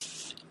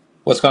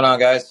What's going on,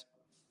 guys?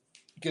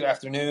 Good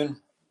afternoon.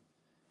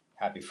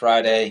 Happy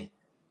Friday.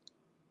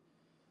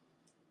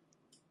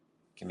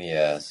 Give me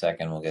a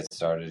second. We'll get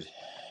started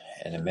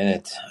in a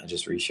minute. I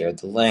just reshared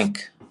the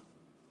link.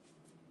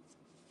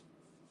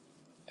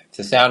 If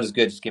the sound is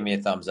good, just give me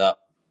a thumbs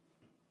up.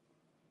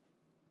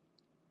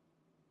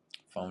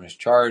 Phone is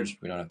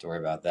charged. We don't have to worry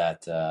about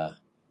that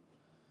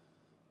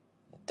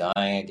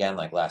dying again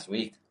like last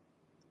week.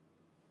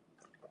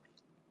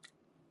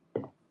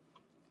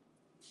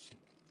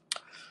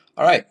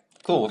 All right,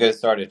 cool. We'll get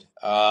started.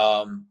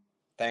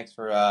 Thanks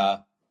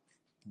for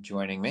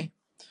joining me.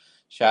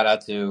 Shout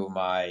out to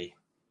my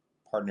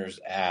partners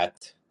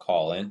at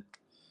Callin.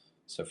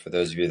 So for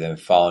those of you that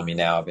have followed me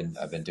now,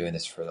 I've been doing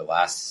this for the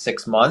last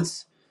 6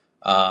 months.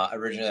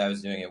 Originally, I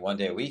was doing it 1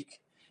 day a week,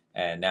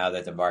 and now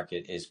that the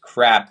market is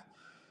crap,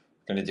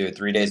 I'm going to do it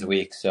 3 days a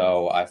week.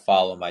 So I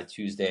follow my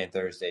Tuesday and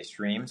Thursday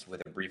streams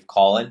with a brief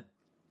call-in.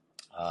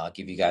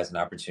 Give you guys an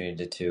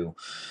opportunity to,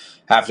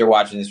 after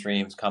watching the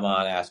streams, come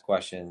on, ask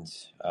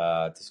questions,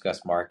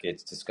 discuss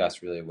markets,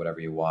 discuss really whatever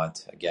you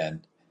want.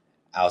 Again,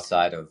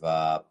 outside of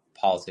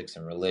politics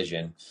and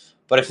religion.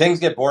 But if things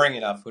get boring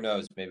enough, who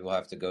knows? Maybe we'll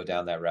have to go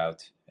down that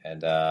route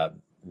and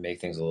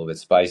make things a little bit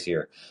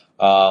spicier.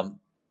 But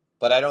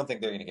I don't think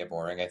they're going to get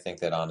boring. I think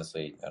that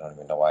honestly, I don't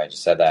even know why I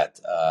just said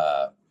that.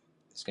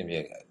 It's going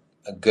to be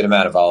a good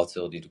amount of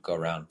volatility to go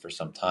around for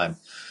some time,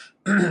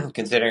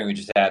 considering we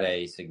just had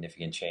a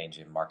significant change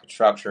in market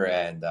structure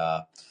and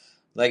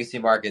legacy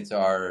markets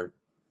are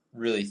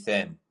really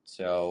thin.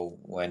 So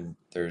when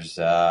there's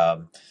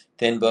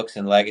thin books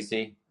in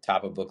legacy,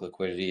 top of book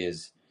liquidity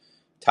is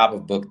top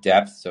of book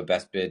depth. So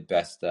best bid,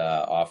 best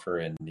offer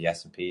in the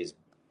S&P is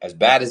as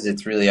bad as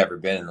it's really ever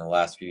been in the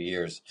last few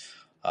years.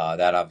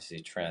 That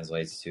obviously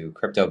translates to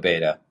crypto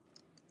beta,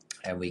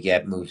 and we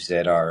get moves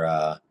that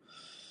are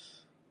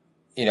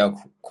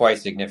quite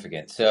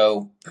significant.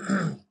 So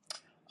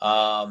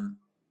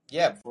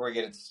before we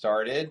get it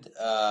started,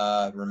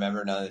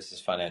 remember none of this is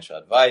financial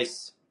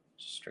advice,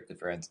 strictly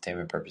for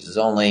entertainment purposes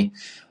only.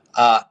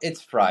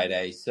 It's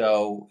Friday,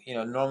 so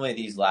normally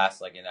these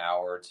last like an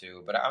hour or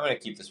two, but I'm going to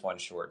keep this one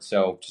short.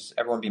 So just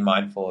everyone be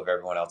mindful of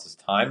everyone else's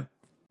time.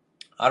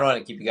 I don't want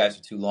to keep you guys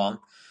for too long.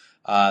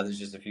 There's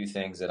just a few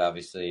things that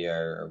obviously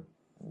are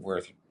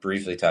worth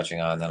briefly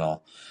touching on. Then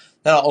I'll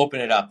open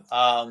it up.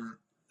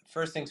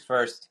 First things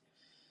first.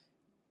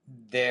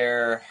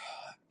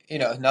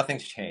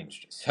 Nothing's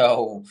changed.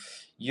 So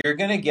you're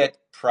going to get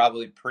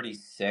probably pretty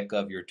sick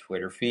of your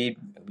Twitter feed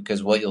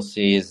because what you'll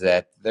see is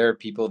that there are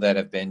people that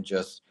have been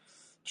just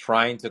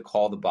trying to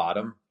call the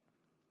bottom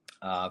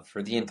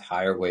for the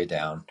entire way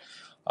down.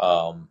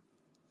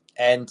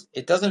 And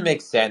it doesn't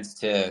make sense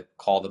to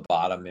call the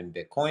bottom in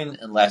Bitcoin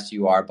unless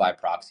you are by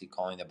proxy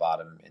calling the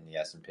bottom in the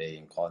S&P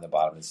and calling the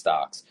bottom in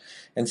stocks.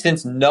 And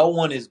since no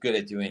one is good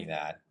at doing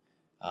that,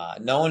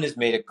 no one has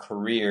made a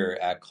career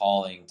at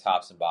calling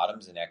tops and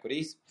bottoms in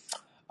equities.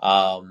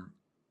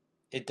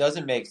 It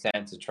doesn't make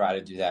sense to try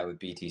to do that with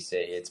BTC.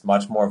 It's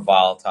much more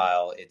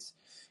volatile. It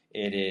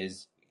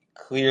is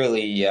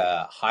clearly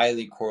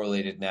highly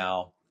correlated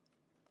now.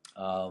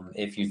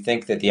 If you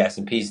think that the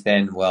S&P is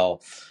thin,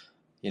 well,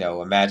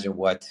 imagine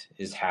what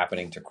is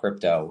happening to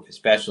crypto,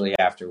 especially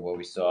after what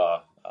we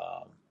saw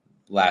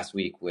last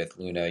week with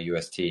Luna,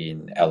 UST,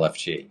 and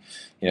LFG.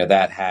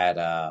 That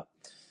had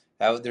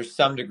there's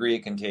some degree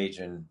of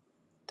contagion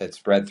that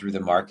spread through the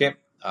market.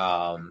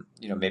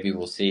 Maybe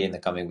we'll see in the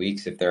coming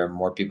weeks if there are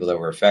more people that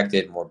were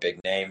affected, more big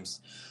names.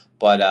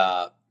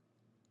 But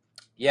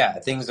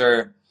things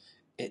they're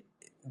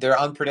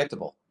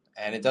unpredictable,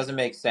 and it doesn't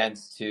make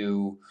sense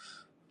to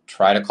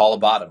try to call a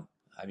bottom.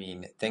 I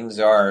mean,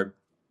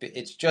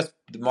 it's just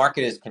the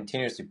market is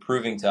continuously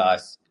proving to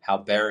us how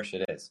bearish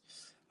it is.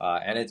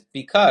 And it's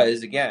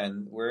because,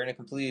 again, we're in a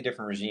completely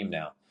different regime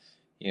now.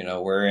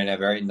 We're in a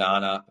very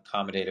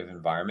non-accommodative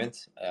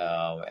environment.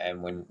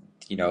 And when,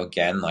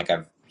 again, like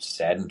I've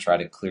said and tried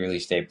to clearly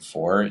state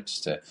before,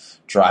 just to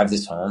drive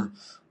this home,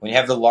 when you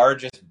have the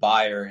largest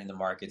buyer in the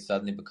market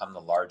suddenly become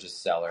the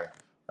largest seller,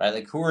 right?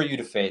 Like, who are you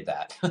to fade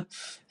that?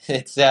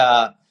 It's,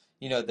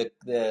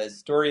 the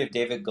story of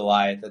David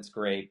Goliath, that's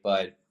great.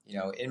 But,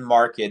 in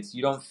markets,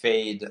 you don't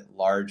fade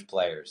large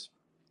players.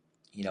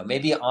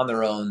 Maybe on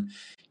their own,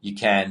 you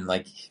can,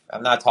 like,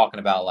 I'm not talking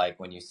about like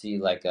when you see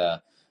like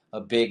a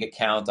big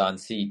account on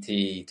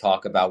CT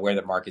talk about where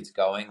the market's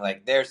going.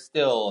 Like, they're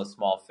still a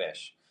small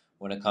fish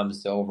when it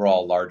comes to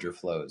overall larger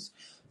flows.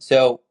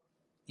 So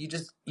you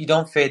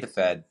don't fade the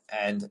Fed.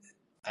 And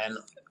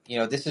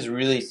this is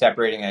really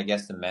separating, I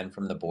guess, the men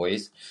from the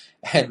boys.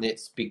 And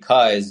it's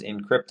because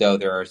in crypto,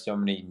 there are so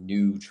many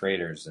new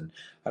traders. And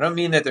I don't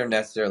mean that they're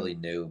necessarily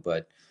new,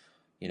 but,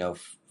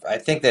 I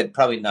think that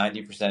probably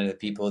 90% of the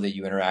people that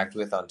you interact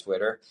with on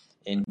Twitter,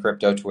 in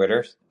crypto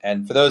Twitter,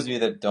 and for those of you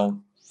that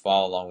don't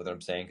follow along with what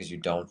I'm saying because you're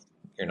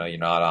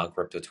not on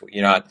crypto,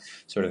 you're not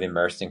sort of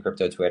immersed in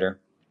crypto Twitter.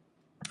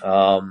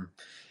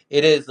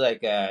 It is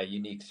like a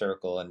unique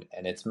circle, and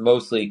it's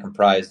mostly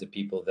comprised of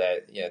people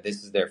that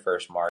this is their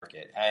first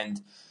market,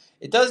 and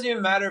it doesn't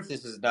even matter if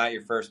this is not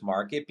your first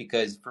market,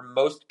 because for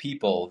most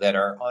people that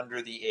are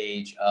under the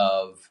age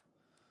of,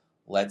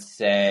 let's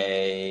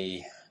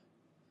say,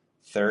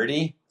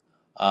 30,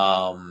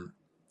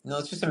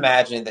 let's just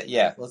imagine that,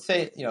 yeah, let's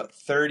say,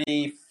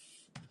 30,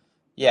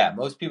 yeah,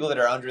 most people that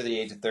are under the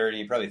age of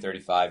 30, probably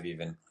 35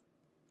 even,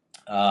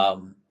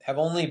 have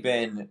only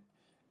been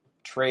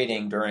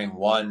trading during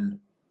one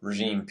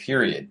regime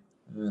period.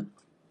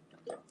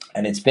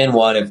 And it's been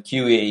one of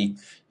QE.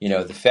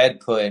 The Fed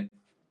put,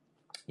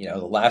 the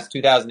last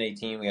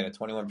 2018, we had a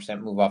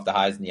 21% move off the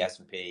highs in the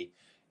S&P,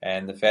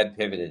 and the Fed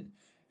pivoted.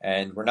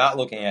 And we're not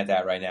looking at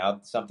that right now.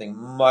 Something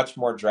much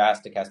more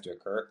drastic has to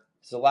occur.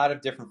 There's a lot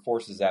of different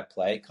forces at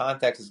play.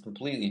 Context is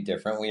completely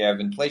different. We have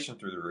inflation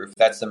through the roof.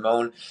 That's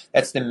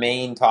the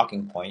main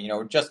talking point.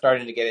 We're just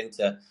starting to get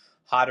into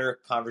hotter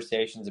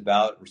conversations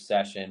about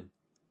recession,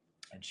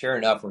 and sure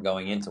enough, we're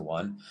going into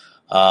one.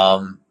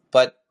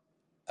 But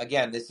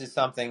again, this is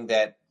something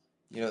that,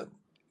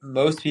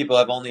 most people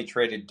have only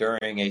traded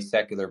during a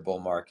secular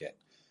bull market.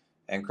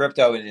 And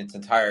crypto in its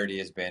entirety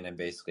has been in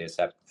basically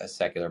a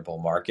secular bull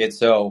market.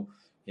 So,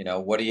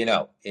 what do you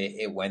know?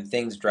 When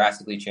things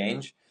drastically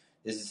change,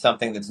 this is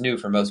something that's new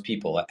for most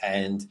people.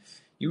 And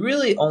you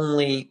really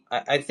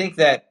I think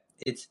that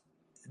it's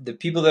the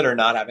people that are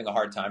not having a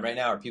hard time right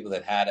now are people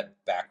that had a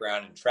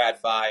background in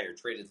TradFi or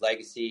traded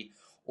legacy,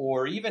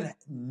 or even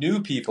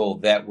new people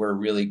that were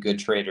really good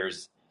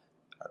traders,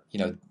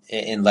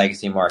 in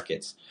legacy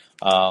markets.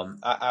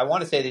 I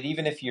want to say that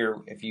even if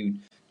you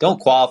don't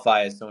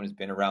qualify as someone who's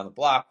been around the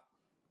block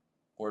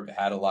or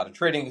had a lot of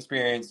trading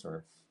experience,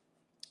 or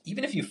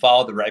even if you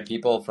follow the right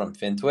people from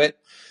FinTwit,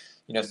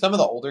 some of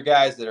the older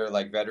guys that are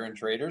like veteran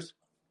traders,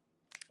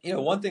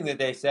 one thing that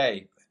they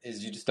say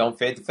is you just don't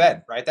fade the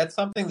Fed, right? That's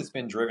something that's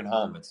been driven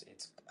home.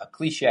 It's a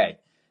cliche.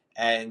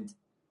 And,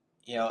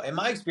 in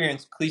my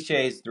experience,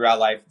 cliches throughout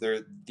life,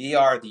 they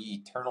are the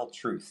eternal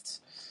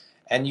truths.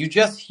 And you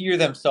just hear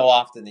them so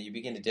often that you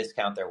begin to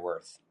discount their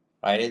worth,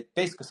 right? It's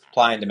basically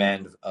supply and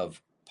demand of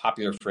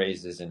popular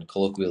phrases and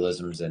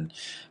colloquialisms and,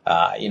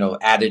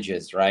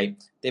 adages,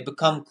 right? They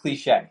become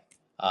cliche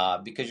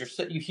because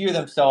you hear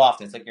them so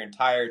often. It's like your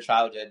entire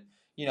childhood.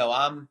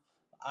 I'm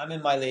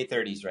in my late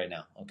 30s right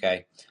now.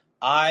 Okay,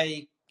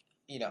 I,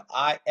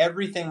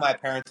 everything my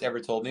parents ever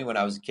told me when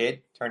I was a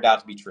kid turned out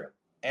to be true.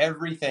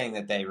 Everything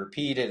that they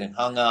repeated and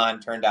hung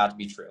on turned out to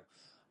be true.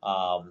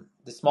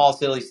 The small,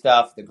 silly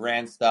stuff, the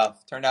grand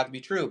stuff turned out to be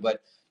true,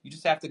 but you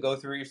just have to go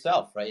through it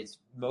yourself, right?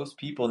 Most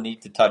people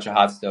need to touch a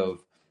hot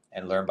stove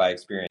and learn by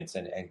experience,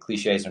 and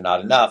cliches are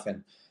not enough.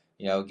 And,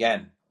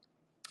 again,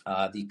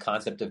 the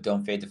concept of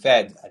don't fade the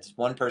Fed, just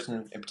one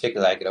person in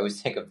particular I could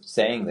always think of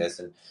saying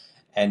this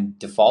and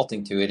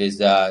defaulting to it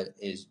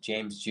is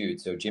James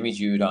Jude. So Jimmy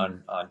Jude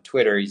on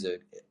Twitter, he's an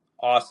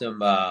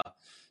awesome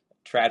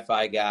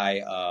TradFi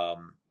guy,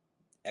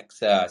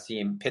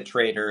 ex-CM pit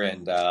trader,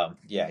 and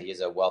he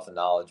has a wealth of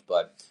knowledge.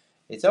 But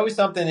it's always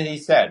something that he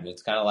said.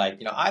 It's kind of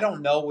like, I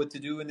don't know what to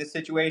do in this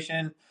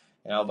situation,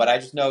 but I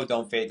just know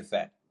don't fade the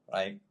Fed,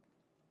 right?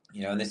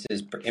 And this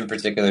is in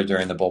particular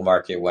during the bull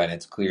market when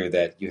it's clear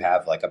that you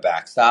have like a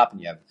backstop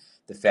and you have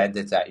the Fed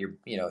that's at your,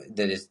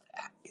 that is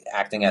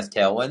acting as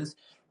tailwinds.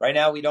 Right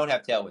now, we don't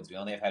have tailwinds. We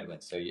only have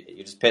headwinds. So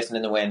you're just pissing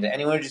in the wind.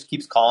 Anyone who just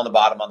keeps calling the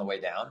bottom on the way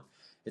down,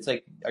 it's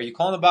like, are you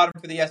calling the bottom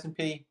for the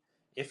S&P?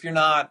 If you're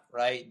not,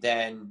 right,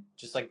 then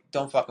just like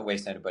don't fucking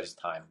waste anybody's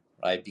time,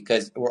 right?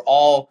 Because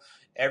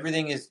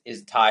everything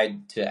is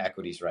tied to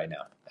equities right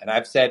now. And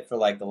I've said for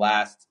like the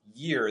last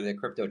year that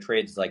crypto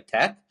trades like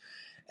tech.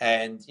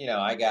 And,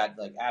 I got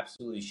like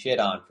absolutely shit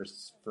on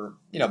for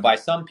by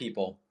some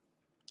people.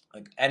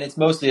 And it's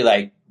mostly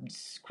like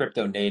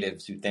crypto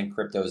natives who think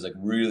crypto is like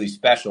really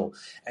special.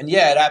 And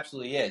yeah, it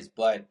absolutely is.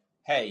 But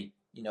hey,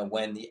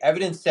 when the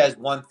evidence says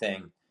one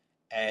thing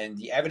and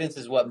the evidence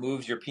is what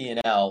moves your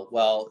P&L,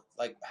 well,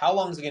 like how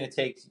long is it going to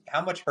take?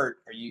 How much hurt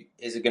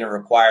is it going to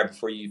require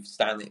before you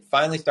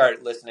finally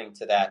start listening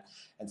to that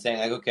and saying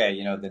like, okay,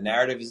 the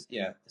narrative is,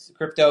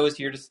 crypto is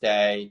here to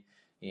stay.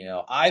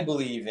 I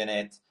believe in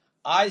it.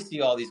 I see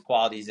all these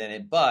qualities in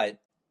it, but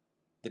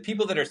the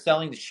people that are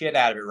selling the shit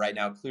out of it right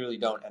now clearly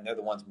don't, and they're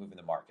the ones moving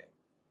the market,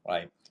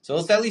 right? So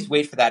let's at least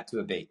wait for that to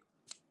abate.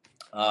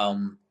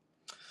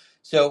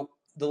 So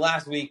the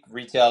last week,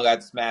 retail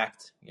got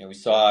smacked. We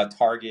saw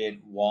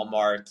Target,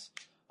 Walmart,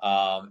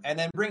 and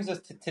then brings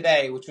us to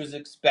today, which was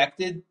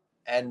expected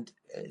and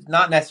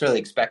not necessarily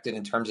expected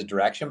in terms of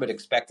direction, but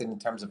expected in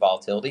terms of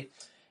volatility.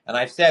 And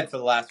I've said for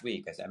the last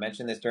week, as I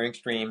mentioned this during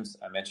streams,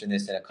 I mentioned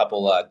this in a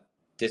couple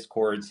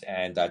Discords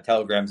and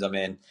Telegrams I'm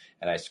in,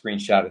 and I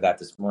screenshotted that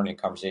this morning, a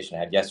conversation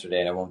I had yesterday,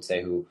 and I won't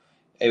say who.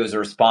 It was a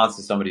response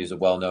to somebody who's a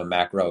well-known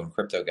macro and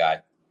crypto guy.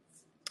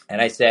 And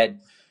I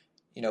said,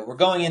 we're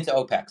going into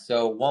OPEX,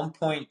 so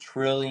 $1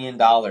 trillion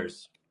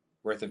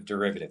worth of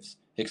derivatives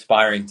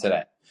expiring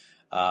today.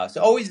 So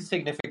always a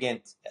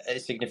significant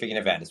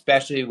event,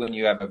 especially when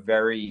you have a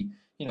very,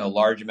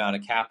 large amount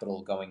of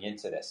capital going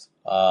into this.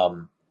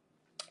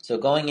 So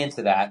going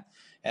into that,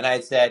 and I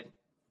said,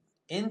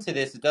 into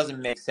this, it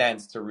doesn't make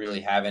sense to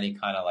really have any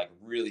kind of like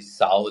really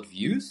solid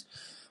views.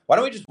 why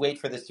don't we just wait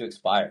for this to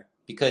expire?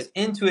 Because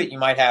into it, you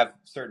might have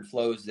certain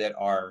flows that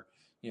are,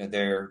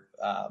 they're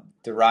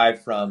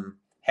derived from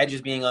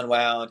hedges being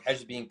unwound,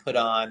 hedges being put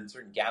on,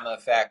 certain gamma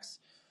effects.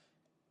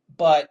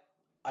 But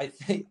I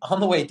think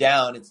on the way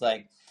down, it's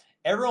like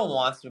everyone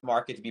wants the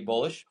market to be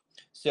bullish.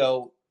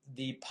 So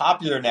the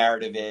popular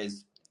narrative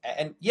is,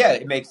 and yeah,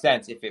 it makes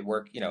sense if it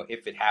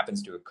if it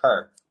happens to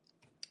occur.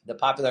 The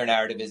popular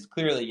narrative is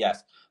clearly,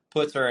 yes,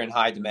 puts are in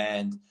high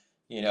demand.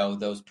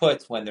 Those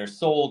puts, when they're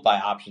sold by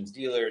options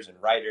dealers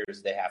and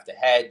writers, they have to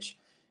hedge.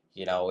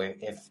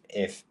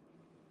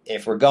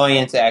 If we're going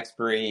into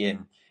expiry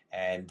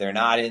and they're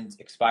not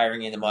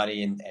expiring in the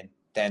money, and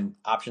then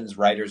options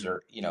writers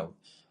are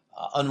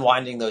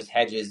unwinding those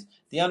hedges.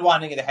 The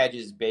unwinding of the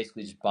hedges is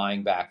basically just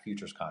buying back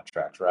futures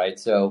contracts, right?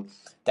 So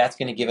that's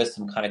going to give us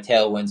some kind of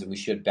tailwinds, and we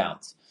should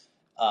bounce.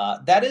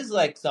 That is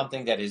like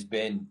something that has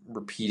been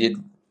repeated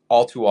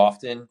all too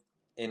often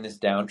in this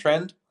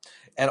downtrend,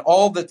 and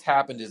all that's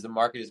happened is the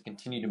market has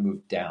continued to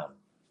move down.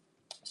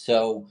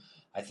 So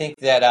I think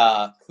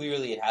that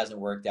clearly it hasn't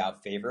worked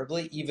out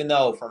favorably, even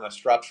though from a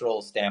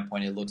structural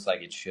standpoint it looks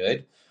like it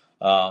should.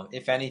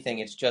 If anything,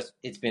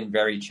 it's been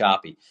very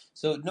choppy.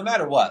 So no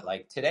matter what,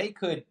 like today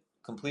could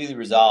completely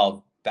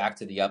resolve back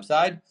to the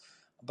upside,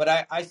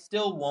 but I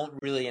still won't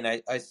really, and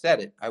I said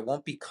it, I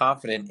won't be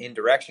confident in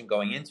direction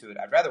going into it.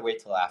 I'd rather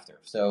wait till after.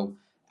 So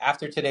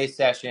after today's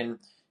session,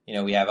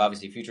 we have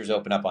obviously futures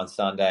open up on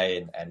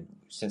Sunday, and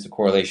since the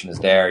correlation is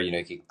there,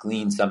 you could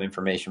glean some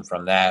information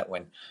from that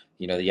when,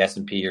 the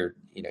S&P or,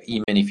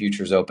 E-mini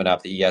futures open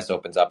up, the ES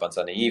opens up on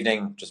Sunday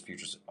evening, just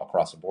futures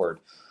across the board.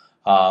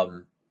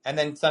 And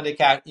then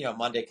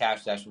Monday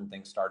cash session,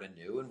 things start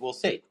anew, and we'll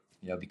see,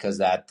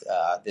 because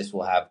this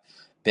will have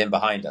been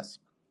behind us.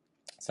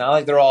 It's not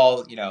like they're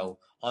all,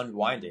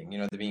 unwinding,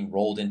 they're being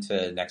rolled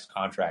into next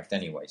contract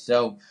anyway.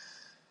 So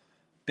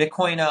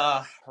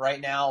Bitcoin right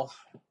now,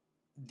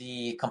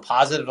 the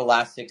composite of the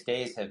last 6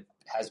 days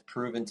has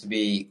proven to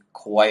be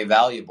quite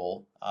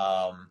valuable.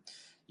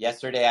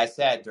 Yesterday I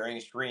said during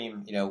a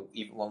stream,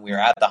 even when we were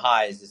at the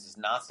highs, this is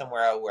not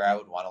somewhere where I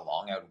would want to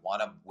long. I would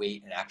want to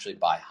wait and actually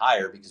buy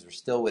higher because we're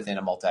still within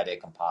a multi-day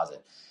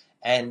composite.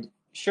 And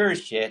sure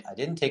as shit, I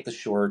didn't take the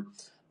short.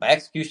 My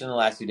execution in the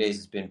last 2 days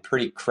has been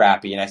pretty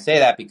crappy. And I say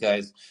that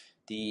because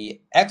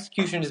the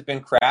execution has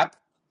been crap.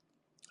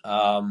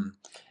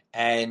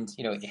 And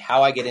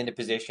how I get into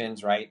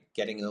positions, right?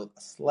 Getting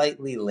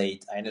slightly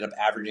late, I ended up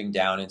averaging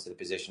down into the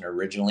position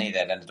originally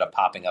that ended up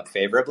popping up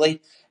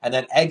favorably, and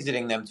then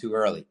exiting them too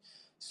early.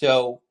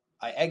 So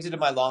I exited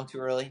my long too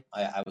early.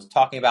 I was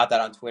talking about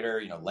that on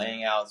Twitter,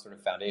 laying out sort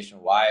of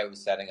foundation why I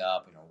was setting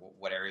up,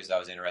 what areas I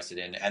was interested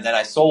in, and then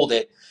I sold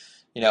it,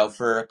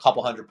 for a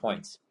couple hundred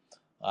points.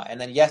 And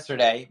then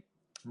yesterday,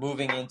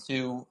 moving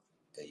into,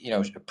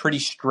 a pretty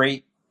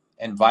straight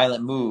and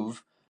violent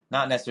move,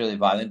 not necessarily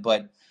violent,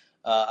 but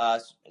a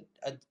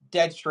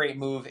dead straight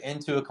move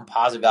into a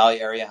composite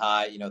value area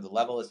high. The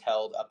level is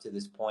held up to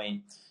this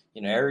point,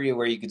 area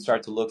where you could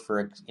start to look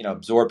for,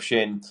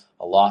 absorption,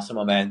 a loss of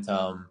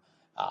momentum,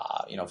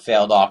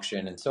 failed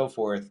auction and so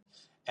forth.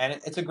 And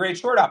it's a great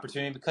short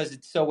opportunity because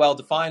it's so well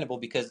definable,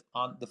 because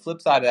on the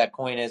flip side of that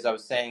coin is I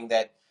was saying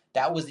that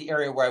was the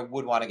area where I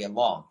would want to get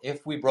long.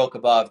 If we broke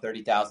above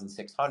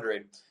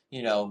 30,600,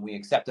 we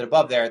accepted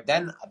above there,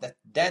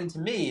 then to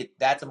me,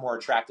 that's a more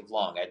attractive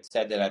long. I'd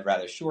said that I'd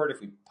rather short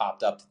if we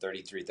popped up to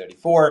 33,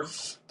 34,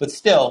 but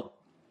still,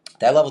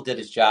 that level did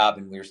its job,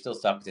 and we were still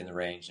stuck within the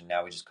range, and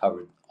now we just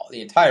covered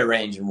the entire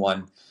range in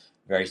one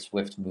very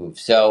swift move.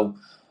 So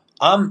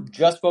I'm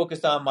just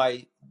focused on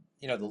my,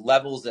 the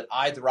levels that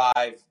I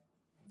derive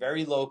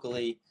very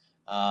locally,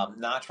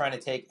 not trying to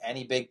take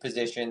any big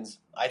positions.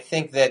 I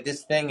think that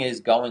this thing is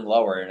going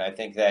lower, and I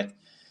think that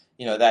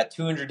that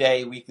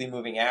 200-day weekly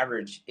moving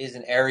average is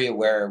an area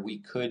where we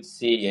could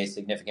see a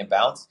significant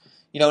bounce.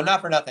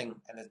 Not for nothing,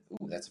 and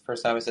that's the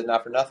first time I said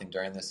not for nothing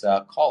during this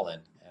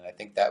call-in, and I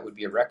think that would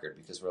be a record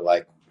because we're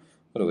like,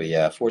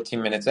 14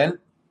 minutes in?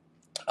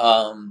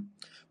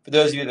 For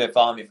those of you that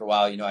follow me for a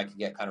while, I can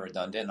get kind of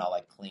redundant, and I'll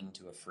cling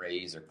to a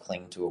phrase or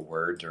cling to a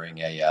word during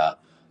a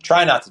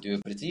try not to do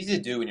it, but it's easy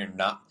to do when you're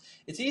not.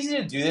 It's easy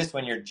to do this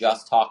when you're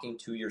just talking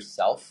to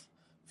yourself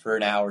for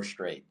an hour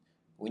straight.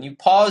 When you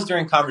pause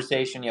during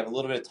conversation, you have a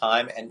little bit of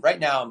time. And right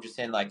now I'm just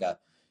in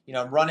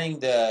I'm running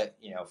the,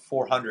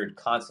 400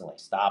 constantly,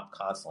 stop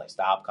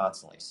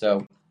constantly.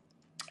 So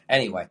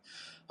anyway,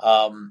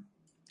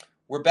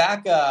 we're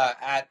back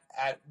at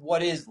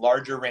what is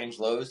larger range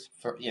lows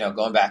for,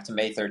 going back to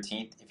May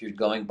 13th. If you're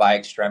going by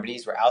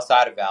extremities, we're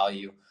outside of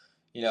value.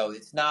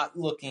 It's not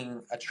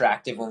looking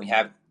attractive when we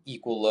have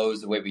equal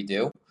lows the way we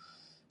do.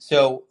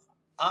 So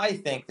I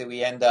think that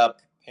we end up,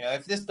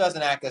 if this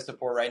doesn't act as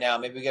support right now,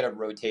 maybe we get a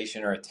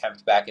rotation or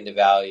attempt back into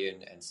value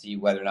and see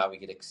whether or not we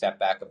could accept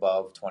back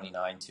above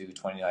 29.2,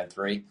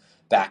 29.3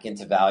 back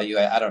into value.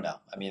 I don't know.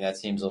 I mean, that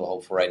seems a little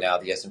hopeful right now.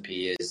 The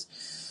S&P is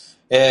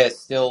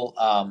still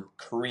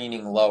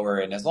careening lower.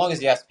 And as long as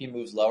the S&P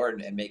moves lower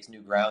and makes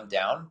new ground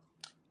down,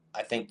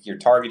 I think your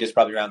target is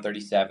probably around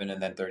 37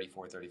 and then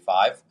 34,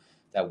 35.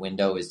 that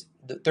window is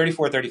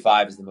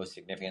 34.35 is the most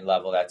significant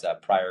level. That's a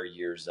prior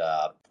year's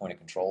point of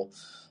control.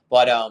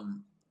 But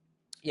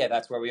yeah,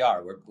 that's where we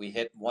are. We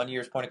hit 1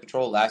 year's point of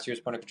control, last year's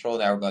point of control.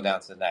 Now we're going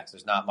down to the next.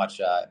 There's not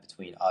much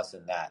between us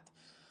and that.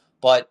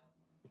 But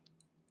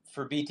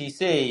for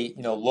BTC,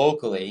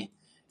 locally,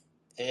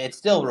 it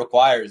still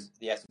requires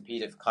the S&P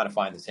to kind of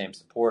find the same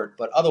support.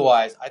 But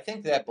otherwise, I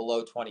think that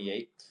below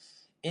 28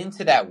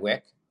 into that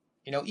wick,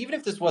 even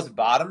if this was a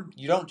bottom,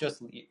 you don't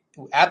just,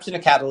 absent a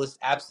catalyst,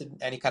 absent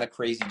any kind of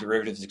crazy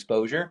derivatives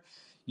exposure,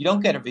 you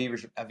don't get a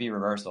V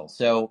reversal.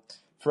 So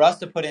for us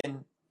to put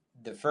in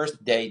the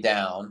first day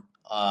down,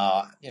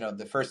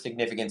 the first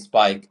significant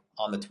spike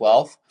on the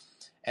 12th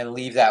and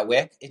leave that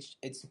wick,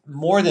 it's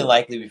more than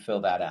likely we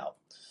fill that out.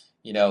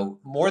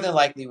 More than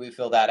likely we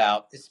fill that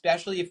out,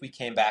 especially if we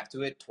came back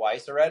to it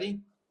twice already.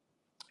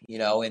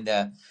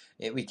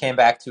 We came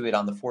back to it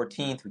on the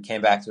 14th, we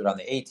came back to it on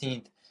the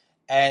 18th,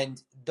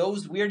 and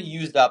those we already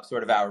used up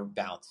sort of our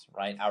bounce,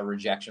 right? Our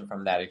rejection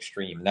from that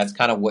extreme. And that's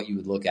kind of what you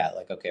would look at.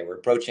 Like, okay, we're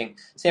approaching,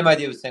 same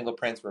idea with single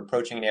prints, we're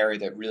approaching an area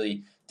that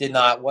really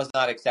was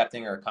not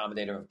accepting or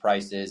accommodative of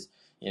prices.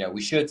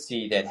 We should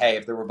see that, hey,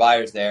 if there were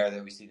buyers there,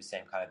 that we see the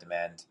same kind of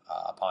demand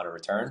upon a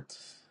return.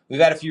 We've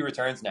had a few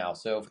returns now.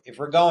 So if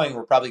we're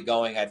probably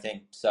going, I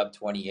think, sub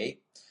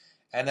 28.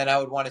 And then I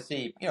would want to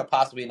see,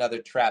 possibly another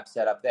trap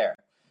set up there.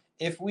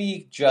 If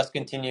we just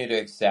continue to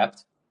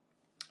accept,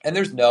 and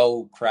there's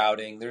no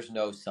crowding, there's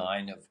no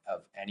sign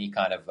of any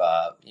kind of,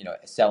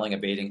 selling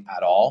abating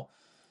at all.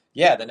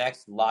 Yeah, the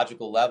next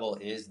logical level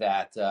is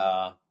that,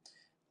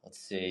 let's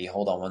see,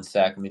 hold on one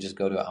sec. Let me just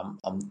go to,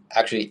 I'm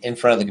actually in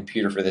front of the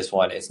computer for this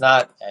one. It's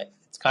kind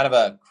of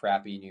a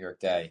crappy New York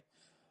day.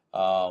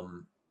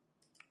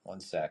 One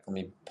sec. Let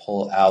me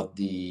pull out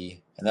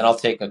and then I'll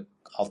take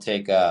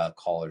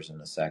callers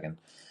in a second.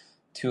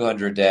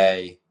 200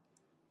 day.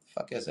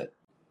 Fuck is it?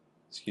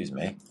 Excuse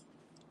me.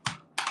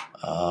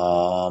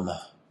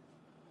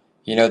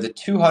 The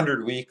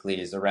 200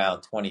 weekly is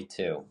around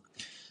 22.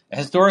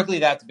 Historically,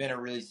 that's been a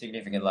really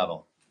significant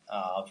level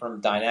from a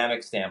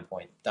dynamic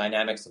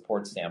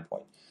support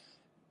standpoint.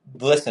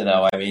 Listen,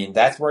 though,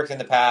 that's worked in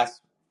the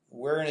past.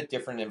 We're in a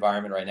different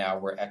environment right now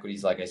where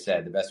equities, like I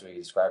said, the best way to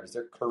describe it is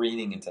they're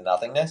careening into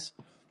nothingness.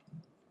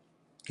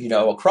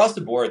 Across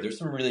the board, there's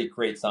some really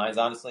great signs,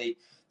 honestly,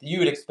 that you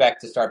would expect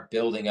to start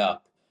building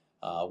up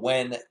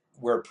when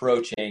we're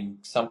approaching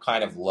some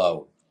kind of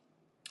low.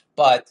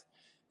 But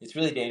it's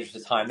really dangerous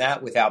to time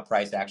that without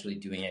price actually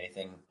doing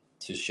anything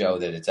to show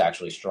that it's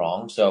actually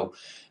strong. So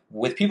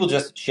with people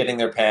just shitting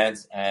their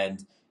pants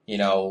and,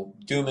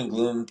 doom and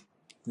gloom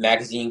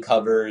magazine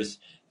covers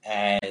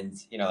and,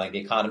 like The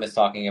Economist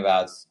talking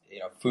about,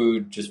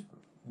 food just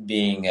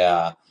being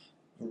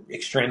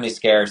extremely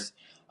scarce.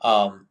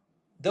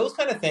 Those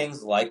kind of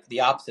things, like the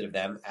opposite of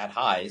them at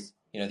highs,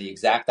 the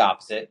exact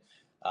opposite,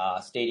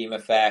 Stadium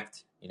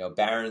Effect,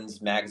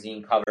 Barron's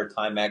magazine cover,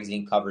 Time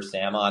magazine cover,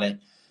 Sam on it.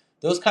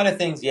 Those kind of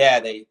things, yeah,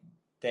 they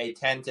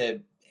tend to,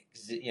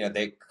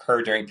 they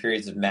occur during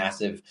periods of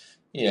massive,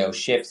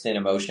 shifts in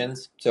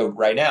emotions. So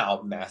right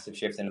now, massive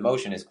shift in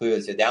emotion is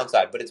clearly to the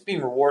downside, but it's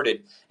being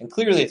rewarded, and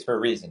clearly it's for a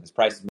reason, because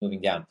price is moving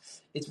down.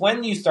 It's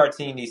when you start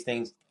seeing these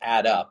things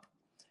add up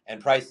and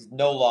prices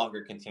no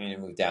longer continue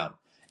to move down.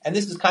 And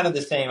this is kind of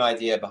the same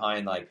idea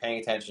behind like paying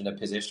attention to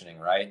positioning,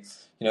 right?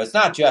 It's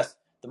not just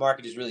the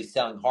market is really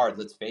selling hard,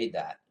 let's fade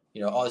that.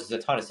 This is a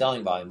ton of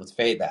selling volume, let's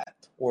fade that.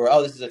 Or,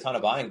 this is a ton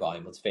of buying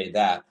volume, let's fade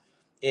that.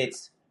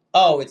 There's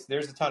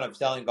a ton of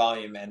selling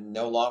volume and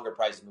no longer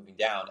price is moving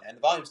down and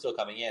the volume's still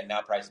coming in,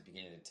 now price is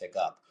beginning to tick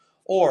up.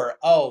 Or,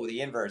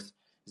 the inverse,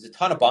 there's a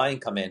ton of buying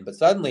come in, but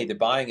suddenly the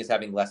buying is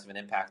having less of an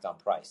impact on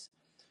price.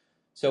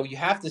 So you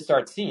have to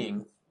start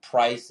seeing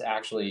price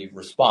actually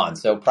respond.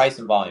 So price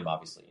and volume,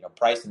 obviously,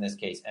 price in this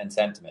case and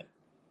sentiment.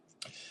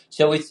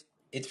 So it's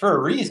for a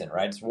reason,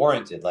 right? It's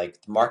warranted.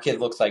 Like the market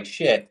looks like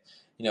shit.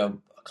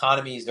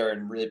 Economies are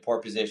in really poor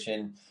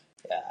position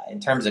in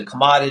terms of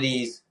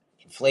commodities,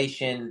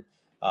 inflation,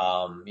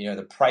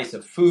 the price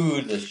of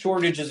food, the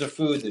shortages of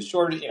food,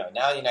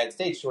 now the United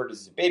States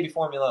shortages of baby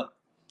formula,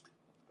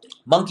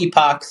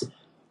 monkeypox,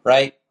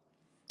 right?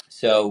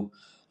 So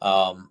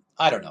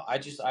I don't know.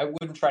 I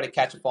wouldn't try to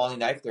catch a falling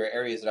knife. There are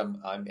areas that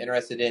I'm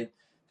interested in.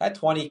 That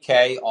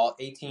 20K,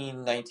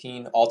 18,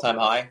 19 all-time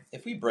high.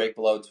 If we break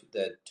below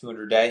the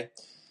 200-day,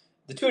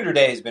 the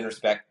 200-day has been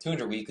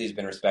 200 weekly has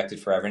been respected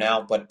forever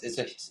now, but it's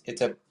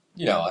a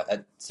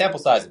sample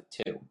size of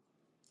 2.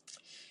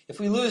 If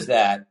we lose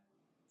that,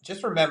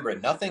 just remember,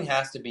 nothing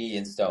has to be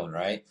in stone,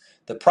 right?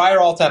 The prior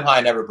all-time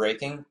high never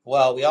breaking,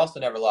 well, we also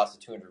never lost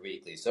the 200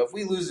 weekly. So if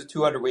we lose the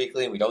 200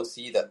 weekly and we don't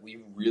see that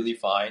we really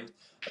find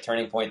a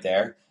turning point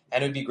there,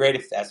 and it would be great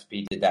if the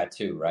S&P did that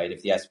too, right?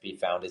 If the S&P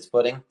found its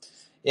footing.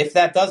 If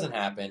that doesn't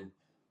happen,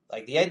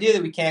 like the idea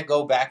that we can't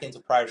go back into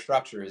prior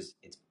structure it's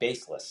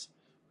baseless,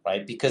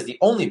 right? Because the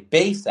only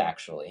base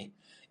actually,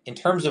 in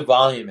terms of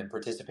volume and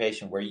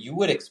participation, where you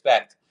would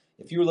expect,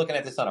 if you were looking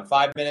at this on a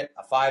 5-minute,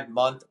 a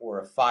 5-month, or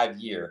a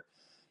 5-year,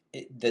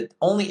 the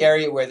only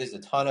area where there's a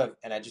ton of,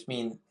 and I just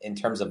mean in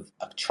terms of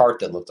a chart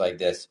that looked like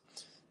this,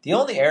 The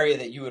only area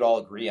that you would all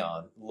agree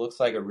on looks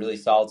like a really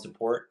solid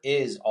support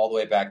is all the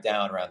way back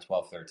down around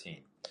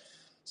 1213.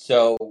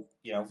 So,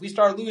 if we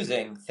start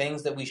losing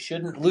things that we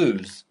shouldn't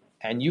lose,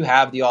 and you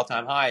have the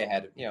all-time high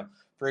ahead,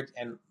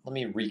 and let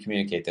me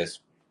recommunicate this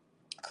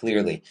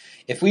clearly.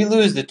 If we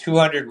lose the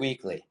 200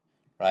 weekly,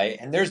 right,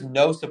 and there's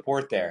no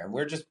support there, and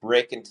we're just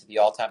breaking to the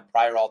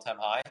prior all-time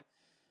high,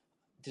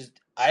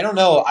 I don't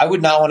know. I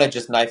would not want to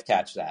just knife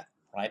catch that,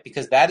 right?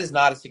 Because that is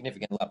not a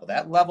significant level.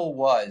 That level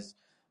was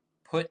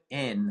put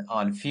in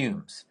on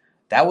fumes.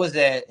 That was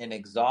an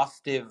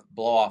exhaustive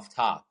blow off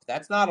top.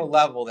 That's not a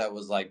level that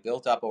was like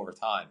built up over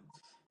time.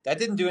 That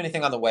didn't do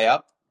anything on the way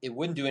up. It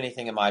wouldn't do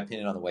anything, in my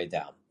opinion, on the way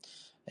down,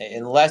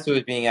 unless it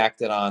was being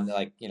acted on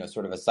like,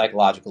 sort of a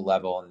psychological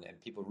level, and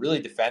people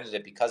really defended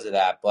it because of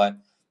that. But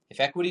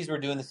if equities were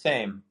doing the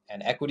same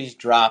and equities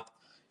drop,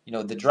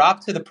 the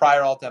drop to the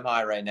prior all-time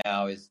high right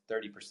now is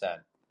 30%,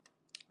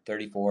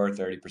 34,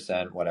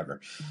 30%,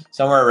 whatever,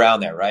 somewhere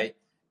around there, right?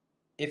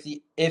 If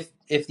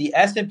the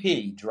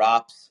S&P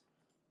drops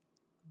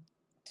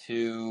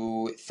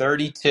to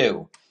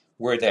 32,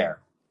 we're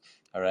there.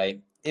 All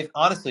right. If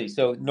honestly,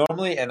 so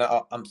normally, and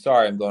I'm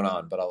sorry I'm going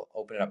on, but I'll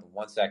open it up in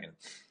 1 second.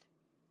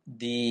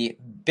 The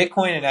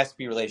Bitcoin and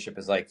S&P relationship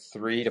is like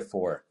 3 to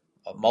 4,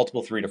 a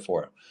multiple 3 to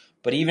 4.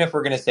 But even if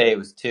we're going to say it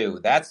was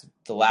 2, that's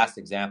the last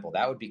example.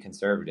 That would be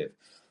conservative.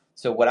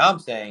 So what I'm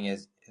saying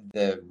is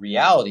the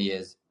reality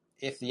is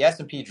if the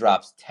S&P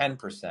drops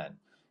 10%,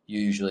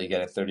 you usually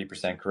get a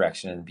 30%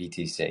 correction in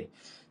BTC.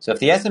 So if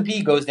the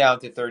S&P goes down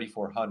to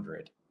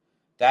 3,400,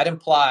 that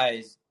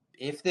implies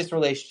if this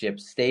relationship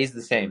stays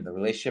the same, the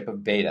relationship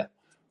of beta,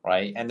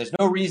 right? And there's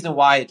no reason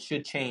why it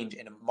should change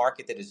in a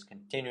market that is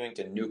continuing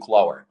to nuke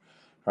lower,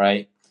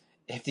 right?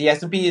 If the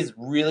S&P is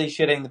really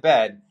shitting the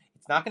bed,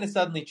 it's not going to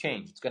suddenly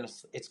change.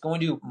 It's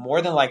going to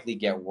more than likely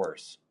get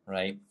worse,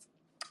 right?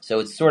 So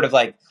it's sort of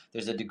like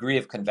there's a degree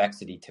of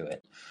convexity to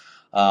it.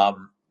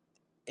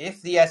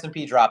 If the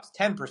S&P drops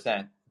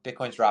 10%,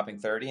 Bitcoin's dropping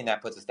 30, and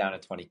that puts us down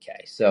at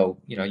 20K. So,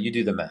 you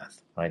do the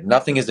math, right?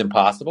 Nothing is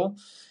impossible,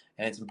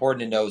 and it's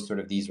important to know sort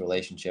of these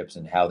relationships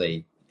and how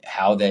they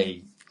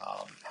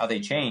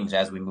change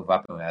as we move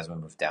up and as we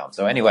move down.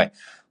 So anyway,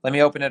 let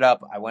me open it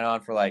up. I went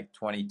on for like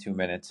 22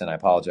 minutes, and I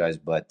apologize,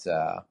 but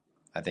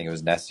I think it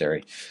was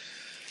necessary.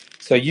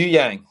 So Yu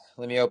Yang,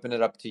 let me open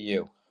it up to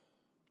you.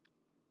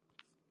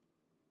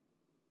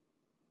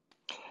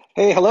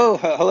 Hey,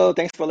 hello.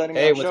 Thanks for letting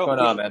me Hey, on what's show. going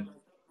on, man?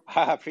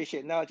 I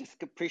appreciate. No,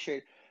 just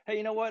appreciate. Hey,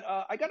 you know what?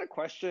 I got a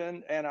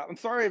question, and I'm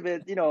sorry if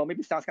it,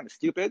 maybe sounds kind of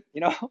stupid,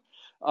 but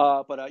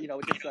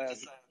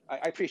just I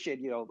appreciate,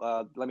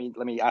 let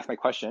me ask my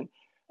question.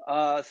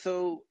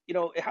 So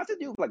it has to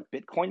do with like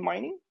Bitcoin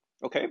mining.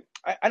 Okay,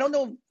 I don't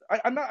know.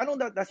 I don't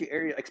know that's your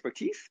area of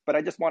expertise, but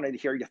I just wanted to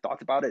hear your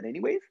thoughts about it,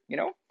 anyways.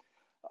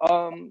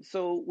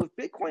 So with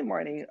Bitcoin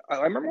mining,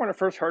 I remember when I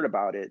first heard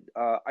about it,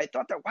 I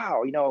thought that,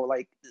 wow,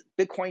 like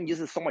Bitcoin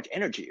uses so much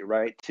energy,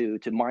 right, to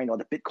mine all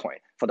the Bitcoin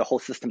for the whole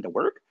system to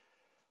work.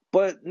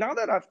 But now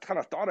that I've kind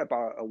of thought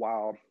about it a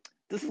while,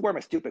 this is where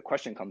my stupid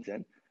question comes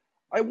in.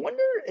 I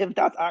wonder if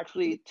that's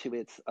actually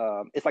it's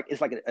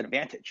like an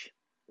advantage,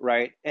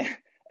 right?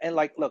 And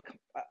like, look,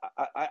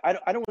 I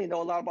don't really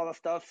know a lot about that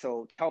stuff,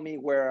 so tell me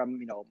where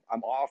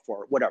I'm off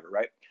or whatever,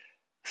 right?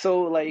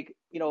 So like,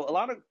 a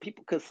lot of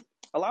people, because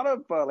a lot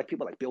of like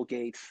people like Bill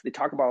Gates, they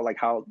talk about like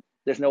how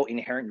there's no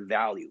inherent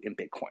value in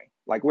Bitcoin.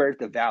 Like where's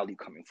the value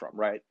coming from,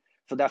 right?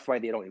 So that's why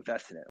they don't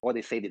invest in it, or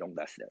they say they don't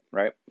invest in it,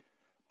 right?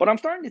 But I'm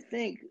starting to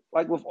think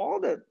like with all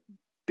the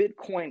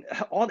Bitcoin,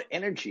 all the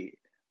energy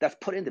that's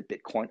put into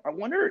Bitcoin, I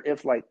wonder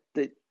if like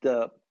the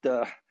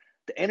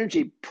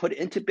energy put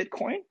into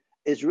Bitcoin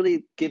is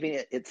really giving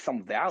it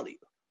some value,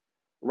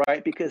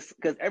 right? Because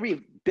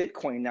every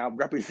Bitcoin now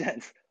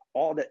represents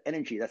all the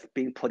energy that's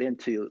being put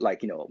into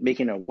like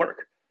making it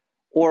work,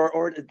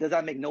 or does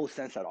that make no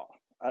sense at all?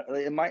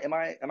 Am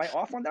I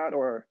off on that,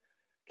 or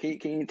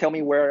can you tell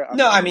me where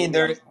No, I mean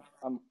maybe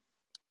I'm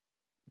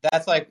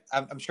that's like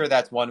I'm sure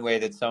that's one way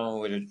that someone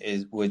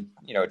would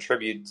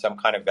attribute some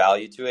kind of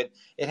value to it.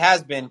 It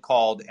has been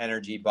called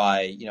energy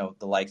by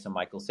the likes of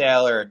Michael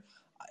Saylor.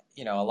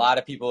 A lot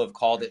of people have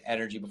called it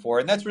energy before,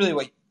 and that's really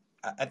what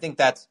I think.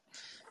 That's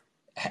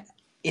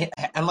in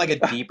like a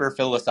deeper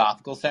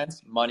philosophical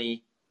sense.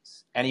 Money,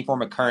 any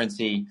form of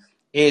currency,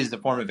 is a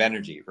form of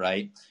energy,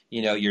 right?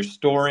 You're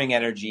storing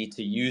energy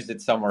to use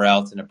it somewhere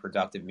else in a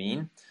productive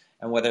mean,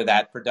 and whether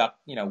that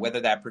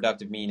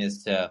productive mean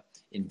is to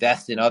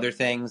invest in other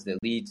things that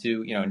lead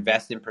to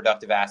invest in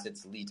productive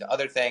assets that lead to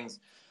other things.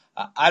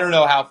 I don't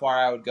know how far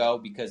I would go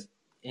because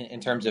in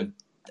terms of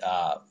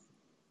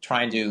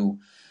trying to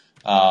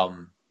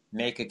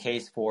make a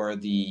case for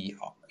the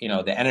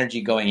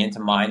energy going into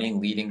mining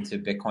leading to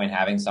Bitcoin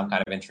having some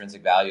kind of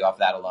intrinsic value off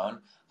that alone.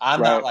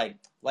 I'm not right?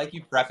 like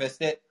you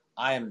prefaced it.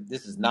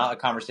 This is not a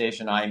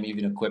conversation I am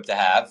even equipped to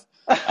have.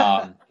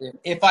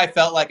 If I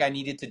felt like I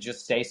needed to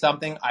just say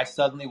something, I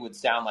suddenly would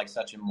sound like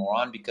such a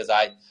moron because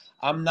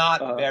I'm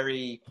not uh,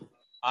 very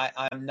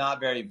I'm not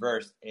very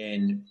versed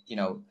in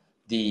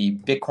the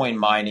Bitcoin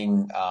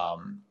mining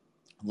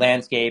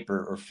landscape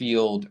or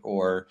field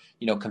or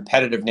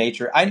competitive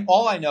nature.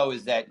 All I know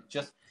is that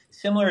just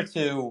similar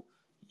to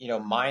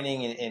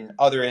mining in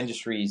other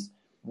industries,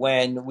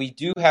 when we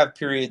do have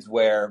periods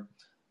where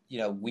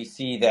we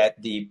see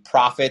that the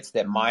profits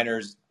that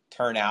miners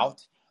turn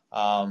out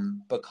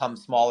become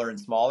smaller and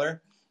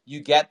smaller, you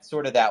get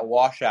sort of that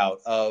washout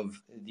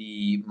of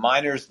the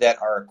miners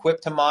that are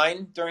equipped to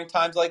mine during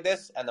times like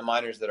this and the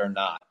miners that are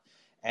not.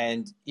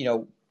 And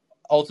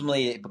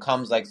ultimately it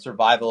becomes like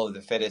survival of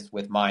the fittest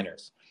with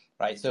miners,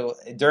 right? So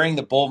during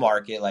the bull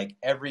market, like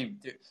I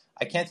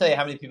can't tell you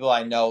how many people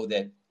I know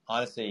that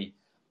honestly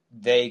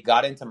they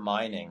got into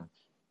mining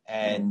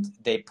and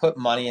they put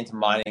money into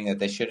mining that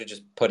they should have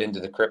just put into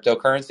the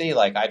cryptocurrency.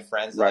 Like I had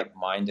friends that Right. like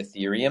mined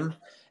Ethereum, and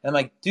I'm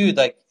like, dude,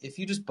 like if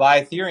you just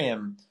buy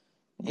Ethereum,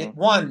 they'd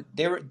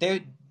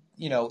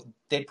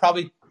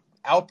probably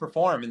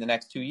outperform in the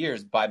next 2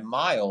 years by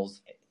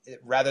miles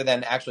rather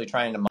than actually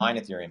trying to mine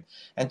Ethereum.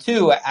 And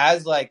two,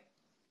 as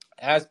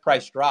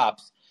price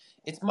drops,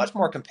 it's much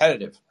more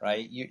competitive,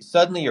 right?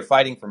 Suddenly you're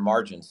fighting for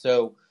margins.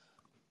 So,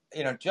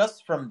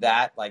 just from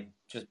that, like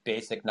just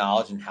basic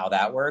knowledge and how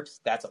that works,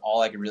 that's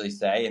all I could really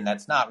say. And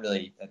that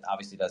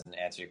obviously doesn't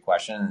answer your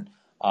question.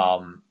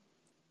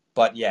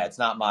 But yeah, it's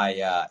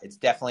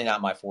definitely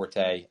not my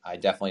forte. I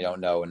definitely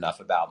don't know enough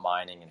about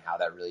mining and how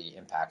that really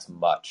impacts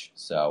much.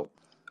 So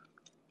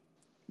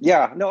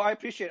Yeah, no, I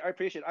appreciate.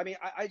 I mean,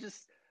 I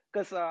just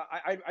because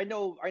I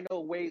know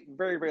way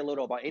very very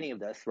little about any of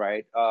this,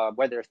 right?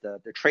 Whether it's the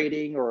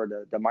trading or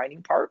the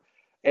mining part,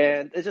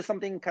 and it's just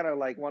something kind of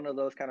like one of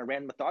those kind of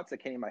random thoughts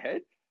that came in my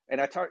head,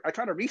 and I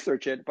tried to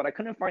research it, but I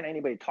couldn't find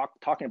anybody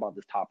talking about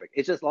this topic.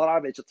 It's just a lot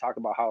of it just talk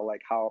about how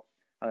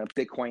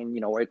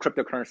Bitcoin, or a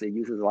cryptocurrency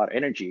uses a lot of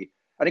energy,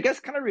 and I guess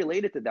kind of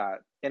related to that,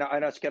 and I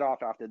know to get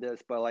off after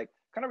this, but like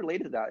kind of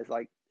related to that is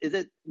like, is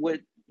it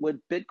would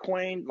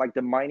Bitcoin, like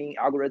the mining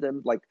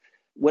algorithm, like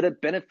would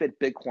it benefit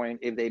Bitcoin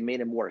if they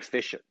made it more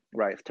efficient,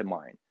 right, to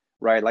mine,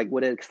 right? Like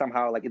would it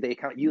somehow, like if they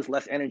kind of use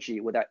less energy,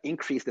 would that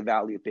increase the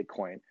value of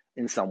Bitcoin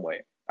in some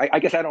way? I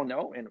guess I don't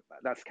know, and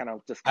that's I kind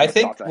of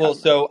think, thoughts I have well, in my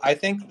head. so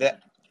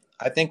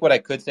I think what I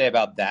could say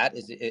about that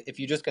is if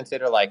you just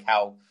consider like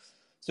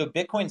so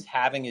Bitcoin's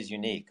halving is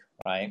unique,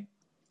 right?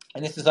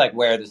 And this is like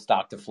where the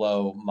stock to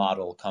flow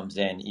model comes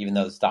in, even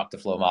though the stock to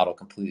flow model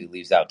completely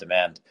leaves out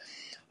demand.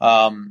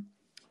 Um,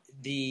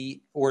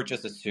 or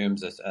just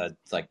assumes a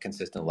like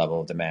consistent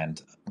level of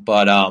demand.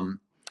 But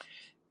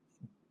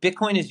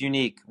Bitcoin is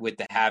unique with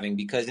the halving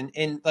because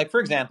in like for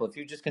example, if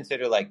you just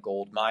consider like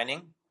gold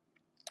mining,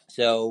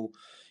 so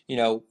you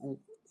know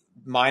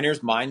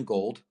miners mine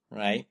gold,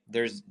 right?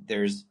 There's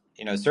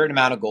a certain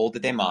amount of gold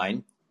that they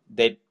mine.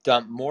 They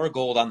dump more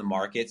gold on the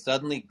market.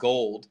 Suddenly,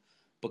 gold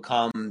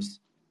becomes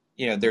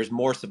there's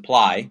more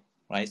supply,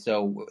 right?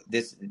 So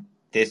this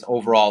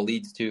overall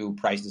leads to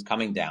prices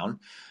coming down.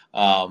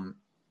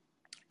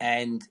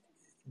 And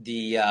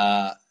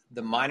the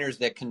miners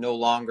that can no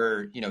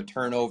longer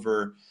turn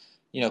over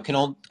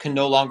can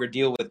no longer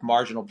deal with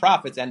marginal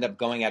profits end up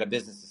going out of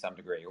business to some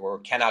degree or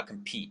cannot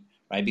compete,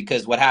 right?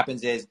 Because what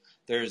happens is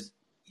there's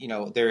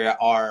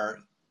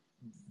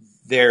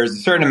there's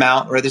a certain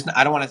amount, or there's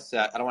I don't want to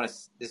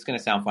this is going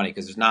to sound funny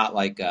because there's not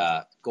like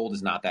gold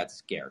is not that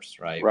scarce,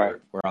 right? Right,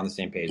 We're on the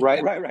same page with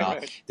right, that. right,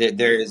 right, right.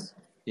 There is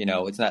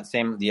it's not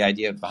same the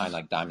idea behind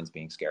like diamonds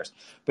being scarce,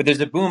 but there's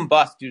a boom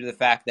bust due to the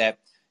fact that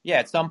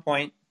at some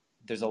point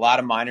there's a lot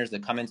of miners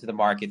that come into the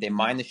market, they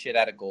mine the shit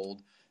out of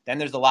gold, then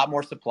there's a lot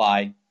more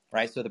supply,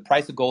 right? So the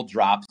price of gold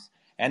drops,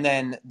 and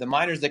then the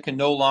miners that can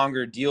no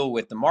longer deal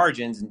with the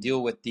margins and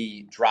deal with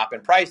the drop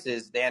in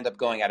prices, they end up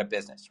going out of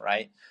business,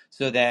 right?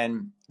 So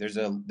then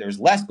there's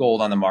less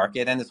gold on the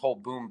market, and this whole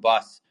boom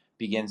bust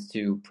begins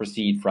to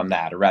proceed from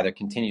that, or rather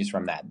continues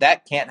from that.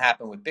 That can't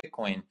happen with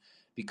Bitcoin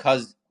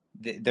because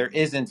there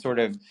isn't sort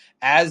of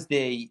as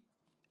they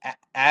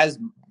as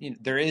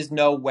there is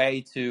no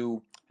way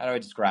to, how do I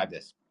describe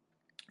this,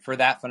 for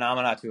that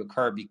phenomena to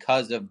occur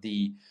because of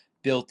the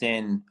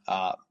built-in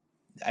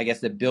I guess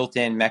the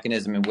built-in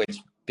mechanism in which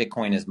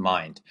Bitcoin is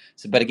mined.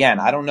 So, but again,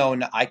 I don't know.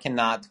 I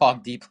cannot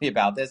talk deeply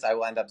about this. I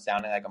will end up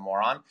sounding like a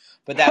moron.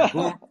 But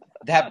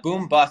that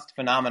boom bust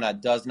phenomena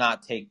does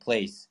not take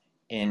place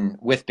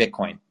with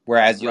Bitcoin,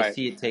 whereas you'll Right.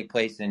 see it take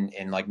place in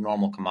like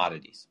normal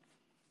commodities.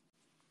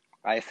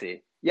 I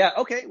see. Yeah.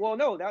 Okay. Well,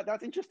 no,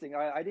 that's interesting.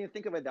 I didn't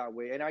think of it that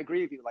way, and I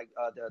agree with you. Like,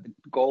 the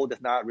gold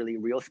is not really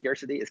real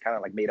scarcity; it's kind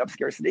of like made up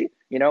scarcity.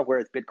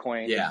 Whereas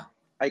Bitcoin, Yeah.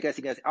 I guess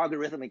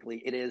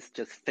algorithmically, it is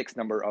just fixed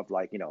number of,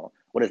 like,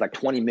 what is, like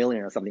 20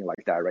 million or something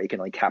like that, right? You can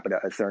only cap it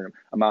at a certain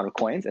amount of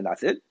coins, and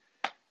that's it.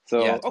 Yeah, So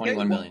okay, 21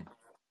 well, million.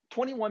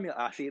 21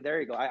 million. See, there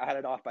you go. I had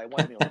it off by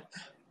 1 million.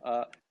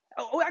 Uh,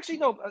 actually,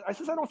 no.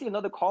 Since I don't see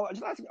another call, I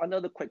just ask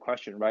another quick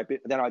question, right? But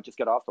then I'll just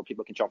get off so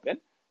people can jump in.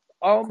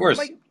 Of course.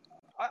 Like,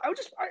 I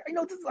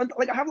know this is,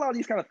 like, I have a lot of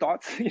these kind of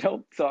thoughts,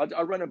 so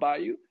I'll run it by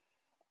you.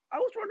 I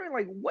was wondering,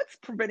 like, what's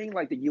preventing,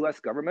 like, the U.S.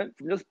 government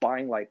from just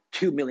buying like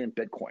 2 million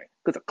Bitcoin?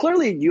 Because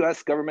clearly,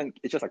 U.S. government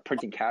is just like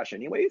printing cash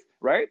anyways,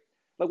 right?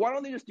 Like, why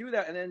don't they just do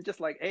that and then just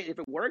like, hey, if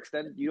it works,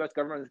 then the U.S.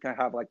 government is gonna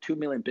have like 2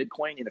 million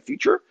Bitcoin in the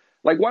future.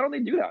 Like, why don't they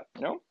do that?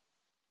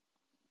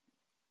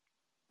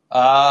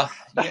 Yeah,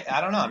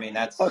 I don't know. I mean,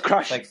 Oh, it's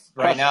crush, like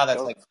right crush. now that's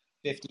So, like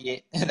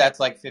 58. That's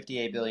like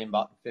 58 billion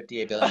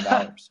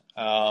dollars.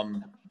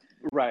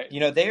 right.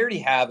 They already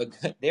have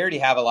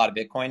a lot of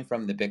Bitcoin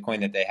from the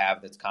Bitcoin that they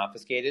have that's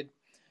confiscated.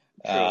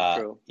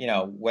 True.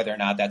 True. Whether or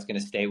not that's going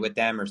to stay with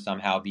them or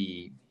somehow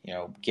be,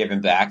 given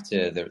back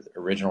to the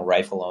original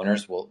rightful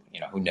owners, well,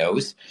 who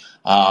knows?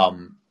 I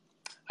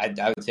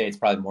would say it's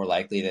probably more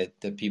likely that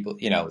the people,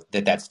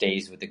 that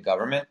stays with the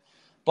government.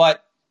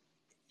 But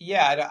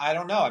yeah, I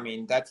don't know. I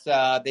mean, that's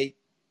they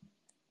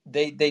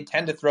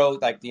tend to throw,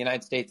 like, the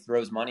United States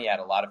throws money at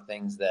a lot of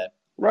things that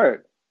Right.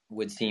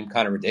 would seem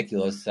kind of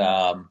ridiculous.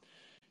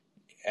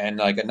 And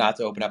like, not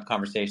to open up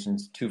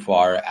conversations too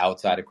far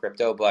outside of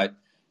crypto, but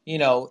you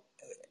know,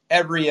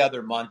 every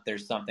other month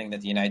there's something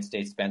that the United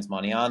States spends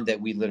money on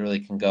that we literally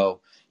can go,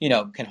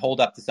 can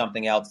hold up to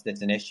something else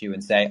that's an issue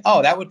and say,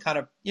 oh, that would kind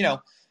of,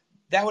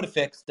 that would have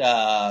fixed,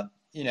 the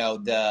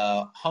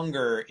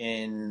hunger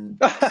in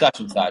such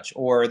and such,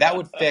 or that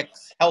would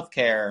fix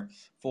healthcare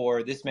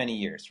for this many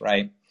years,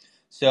 right?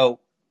 So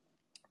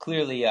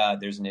clearly,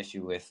 there's an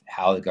issue with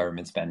how the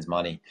government spends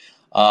money.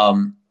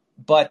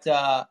 But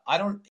I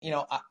don't,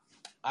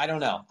 I don't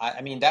know.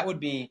 I mean, that would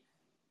be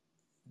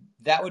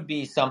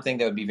something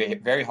that would be very,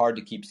 very hard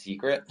to keep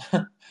secret.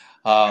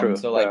 True.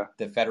 So like Yeah.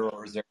 the Federal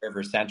Reserve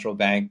or central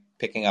bank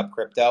picking up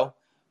crypto,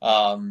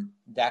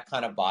 that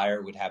kind of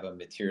buyer would have a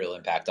material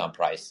impact on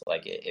price.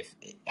 Like, if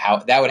how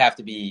that would have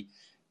to be,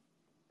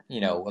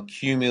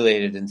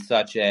 accumulated in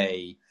such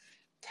a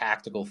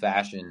tactical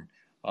fashion.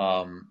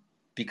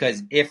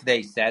 Because if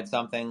they said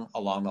something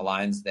along the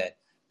lines that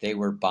they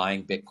were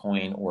buying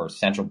Bitcoin or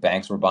central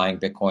banks were buying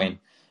Bitcoin,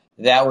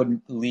 that would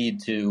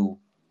lead to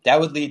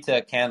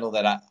a candle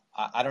that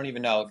I don't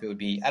even know if it would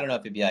be. I don't know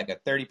if it'd be like a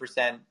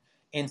 30%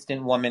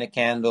 instant 1 minute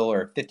candle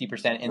or 50%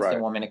 instant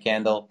Right. 1 minute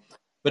candle,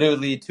 but it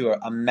would lead to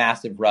a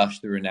massive rush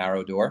through a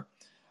narrow door.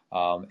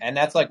 And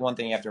that's like one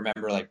thing you have to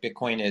remember. Like,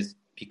 Bitcoin is,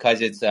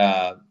 because it's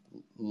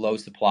low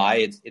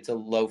supply, it's a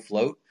low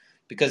float,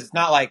 because it's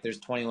not like there's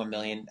 21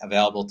 million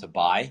available to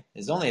buy.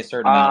 There's only a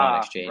certain amount on Ah.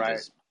 Right.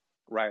 exchanges.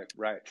 Right.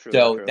 Right. True.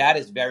 So True. that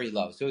is very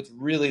low. So it's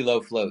really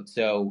low float.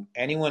 So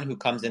anyone who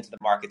comes into the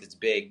market that's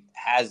big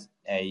has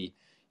a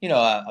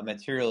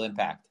material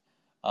impact.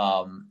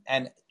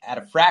 And at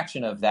a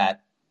fraction of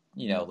that,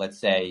 let's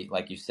say,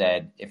 like you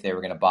said, if they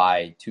were going to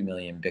buy 2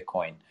 million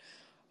Bitcoin,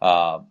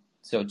 uh,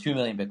 so 2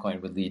 million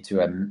Bitcoin would lead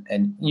to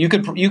and you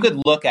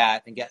could look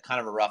at and get kind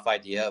of a rough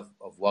idea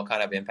of what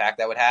kind of impact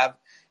that would have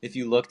if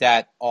you looked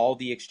at all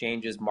the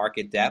exchanges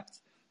market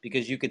depth,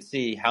 because you could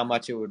see how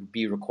much it would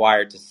be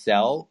required to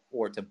sell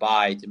or to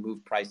buy to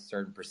move price a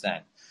certain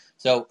percent.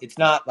 So it's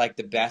not like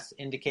the best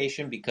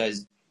indication,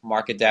 because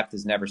market depth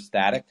is never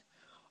static.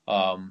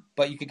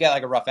 But you could get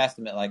like a rough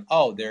estimate, like,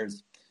 oh,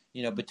 there's,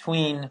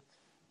 between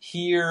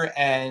here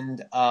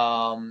and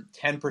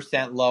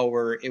 10%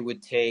 lower, it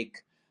would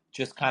take,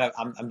 just kind of,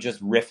 I'm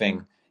just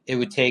riffing, it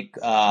would take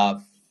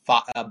 $1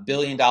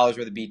 billion worth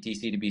of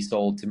BTC to be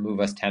sold to move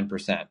us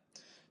 10%.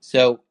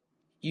 So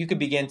you could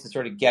begin to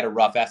sort of get a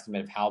rough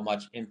estimate of how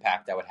much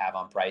impact that would have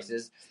on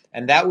prices.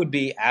 And that would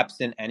be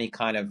absent any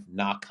kind of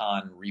knock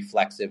on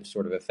reflexive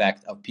sort of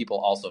effect of people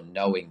also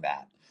knowing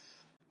that.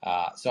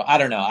 So I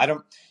don't know. I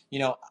don't, you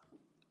know,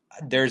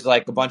 there's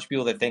like a bunch of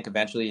people that think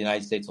eventually the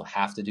United States will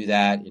have to do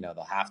that.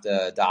 They'll have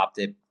to adopt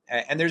it.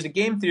 And there's a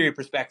game theory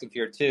perspective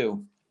here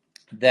too,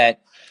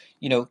 that,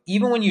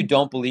 even when you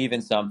don't believe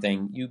in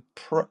something,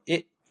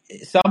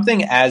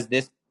 something as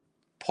this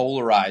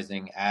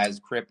polarizing as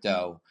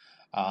crypto,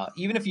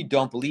 even if you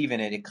don't believe in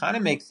it, it kind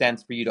of makes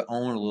sense for you to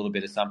own a little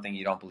bit of something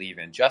you don't believe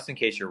in, just in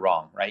case you're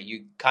wrong, right?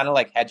 You kind of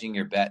like hedging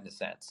your bet in a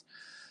sense.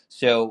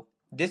 So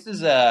this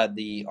is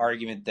the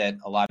argument that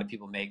a lot of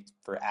people make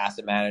for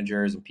asset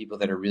managers and people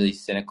that are really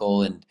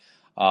cynical and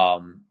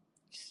um,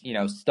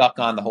 stuck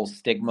on the whole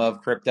stigma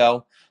of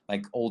crypto,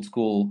 like old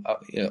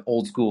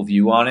school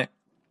view on it,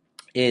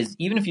 is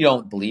even if you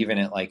don't believe in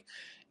it, like,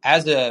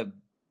 as a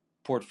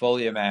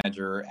portfolio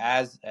manager,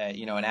 as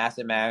an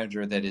asset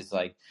manager that is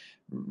like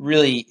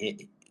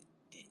really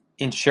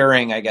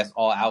ensuring, I guess,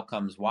 all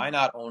outcomes, why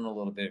not own a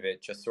little bit of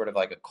it, just sort of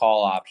like a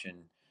call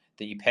option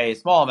that you pay a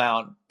small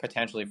amount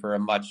potentially for a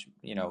much,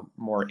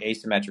 more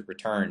asymmetric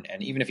return.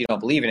 And even if you don't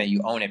believe in it,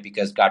 you own it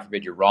because, God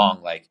forbid, you're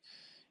wrong. Like,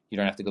 you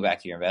don't have to go back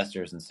to your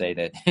investors and say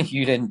that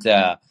you didn't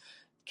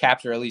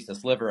capture at least a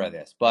sliver of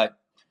this. But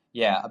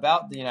yeah,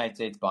 about the United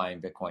States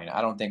buying Bitcoin,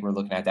 I don't think we're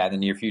looking at that in the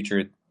near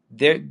future.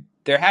 They're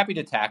happy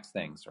to tax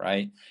things,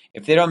 right?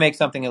 If they don't make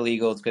something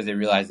illegal, it's because they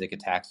realize they could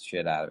tax the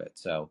shit out of it.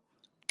 So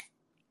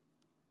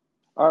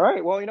All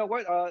right. Well, you know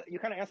what? You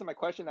kind of answered my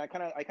question. I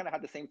kind of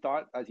had the same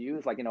thought as you.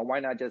 It's like, why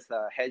not just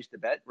hedge the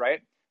bet,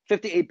 right?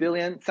 58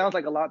 billion sounds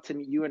like a lot to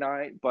me, you and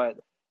I, but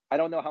I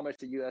don't know how much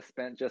the U.S.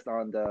 spent just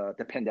on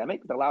the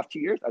pandemic the last 2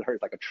 years. I heard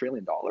it's like $1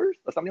 trillion or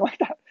something like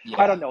that. I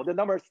yeah, don't know the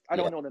numbers. I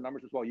yeah. don't know the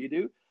numbers as well you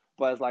do,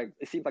 but it's like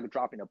it seems like a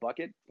drop in a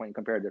bucket when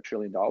compared to $1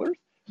 trillion.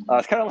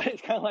 It's kind of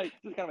like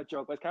this is kind of a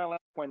joke, but it's kind of like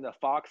when the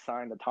Fox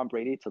signed the Tom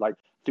Brady to like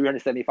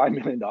 $375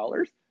 million.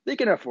 They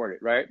can afford it,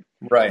 right?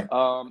 Right.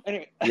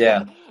 Anyway,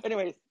 Yeah.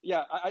 anyways,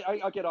 yeah,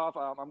 I'll get off.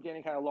 I'm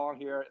getting kind of long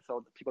here,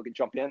 so people can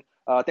jump in.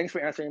 Thanks for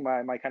answering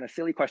my kind of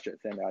silly questions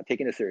and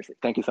taking it seriously.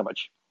 Thank you so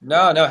much.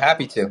 No, no,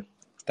 happy to.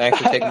 Thanks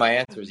for taking my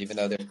answers, even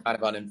though they're kind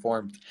of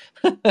uninformed.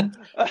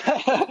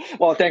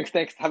 Well, thanks.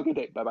 Have a good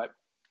day. Bye bye.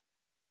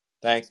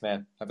 Thanks,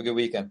 man. Have a good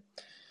weekend.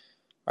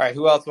 All right,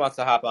 who else wants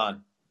to hop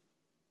on?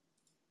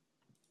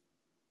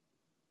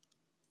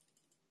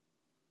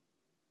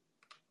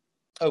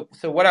 Oh,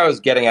 so what I was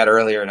getting at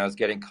earlier, and I was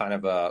getting kind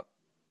of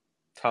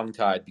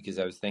tongue-tied because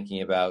I was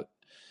thinking about,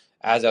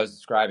 as I was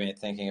describing it,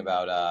 thinking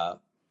about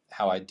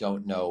how I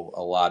don't know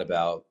a lot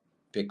about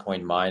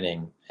Bitcoin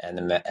mining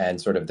and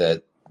and sort of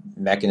the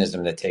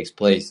mechanism that takes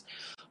place.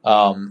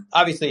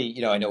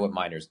 Obviously, I know what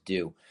miners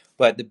do,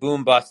 but the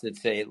boom bust that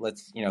say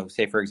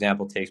for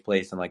example takes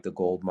place in like the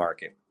gold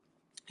market.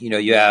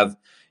 You have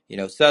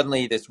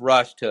suddenly this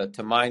rush to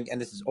mine, and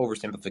this is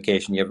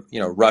oversimplification.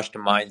 You have rush to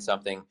mine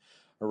something,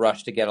 a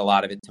rush to get a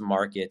lot of it to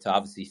market to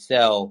obviously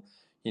sell.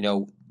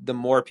 The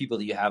more people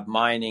that you have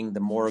mining, the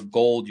more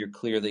gold you're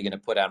clearly going to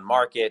put on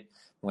market.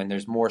 When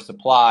there's more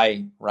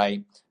supply,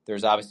 right,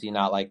 there's obviously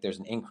not like there's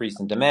an increase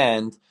in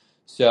demand.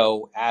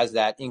 So as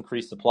that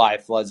increased supply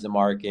floods the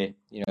market,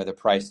 the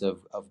price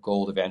of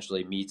gold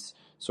eventually meets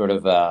sort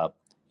of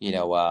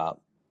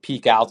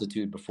peak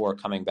altitude before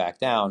coming back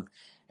down.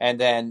 And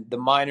then the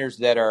miners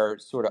that are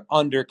sort of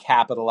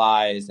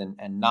undercapitalized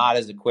and not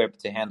as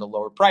equipped to handle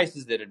lower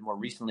prices that had more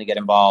recently get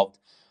involved,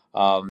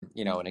 and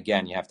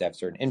again, you have to have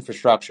certain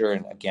infrastructure.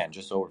 And again,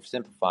 just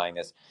oversimplifying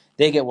this,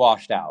 they get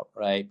washed out,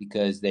 right?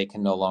 Because they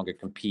can no longer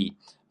compete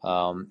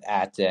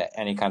at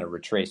any kind of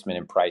retracement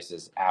in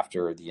prices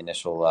after the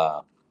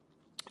initial,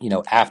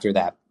 after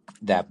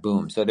that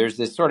boom. So there's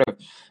this sort of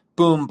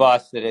boom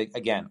bust that,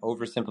 again,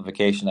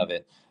 oversimplification of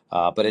it,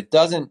 but it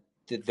doesn't.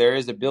 There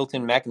is a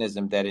built-in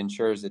mechanism that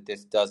ensures that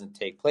this doesn't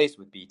take place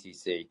with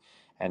BTC,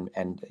 and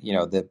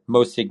the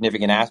most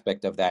significant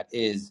aspect of that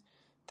is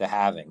the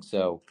halving.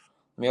 So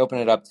let me open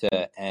it up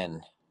to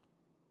N.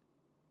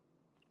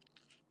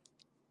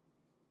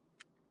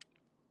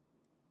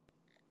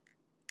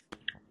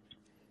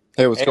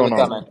 Hey, what's Hey, going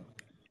what's up, on? man?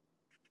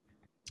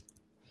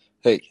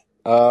 Hey,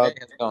 Hey, how's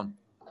it going?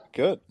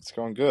 good. It's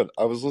going good.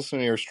 I was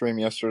listening to your stream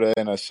yesterday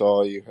and I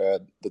saw you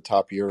had the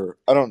top of your,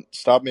 I don't,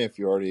 stop me if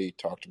you already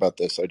talked about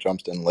this. I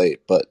jumped in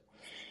late, but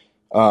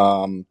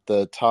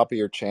the top of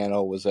your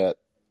channel was at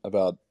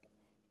about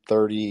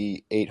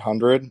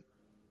 3,800.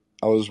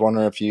 I was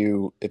wondering if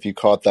you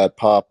caught that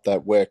pop,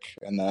 that wick,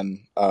 and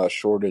then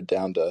shorted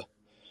down to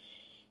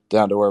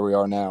where we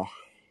are now.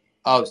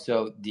 Oh,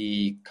 so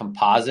the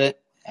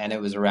composite, and it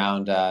was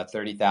around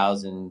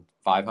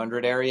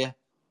 30,500 area. Is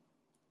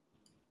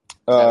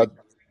that what Uh, you're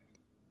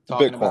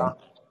talking Bitcoin. about?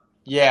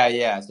 Yeah,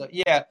 yeah. So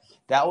yeah,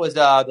 that was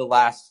the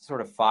last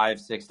sort of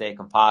 5-6 day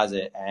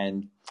composite,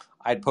 and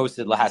I'd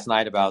posted last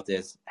night about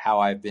this, how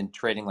I've been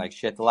trading like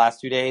shit the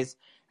last 2 days,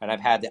 and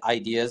I've had the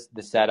ideas,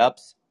 the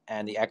setups,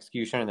 and the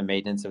execution and the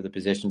maintenance of the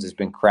positions has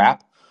been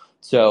crap.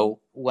 So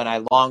when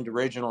I longed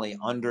originally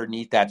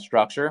underneath that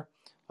structure,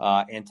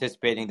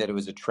 anticipating that it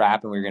was a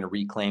trap and we were going to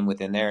reclaim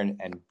within there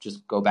and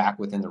just go back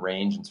within the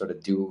range and sort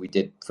of do what we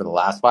did for the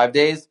last 5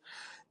 days.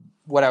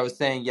 What I was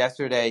saying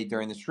yesterday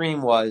during the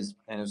stream was,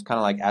 and it was kind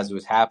of like as it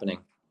was happening,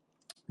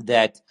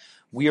 that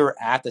we were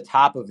at the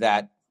top of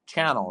that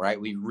channel, right?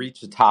 We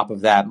reached the top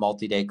of that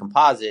multi-day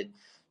composite.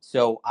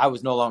 So I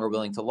was no longer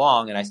willing to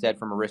long. And I said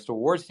from a risk to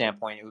reward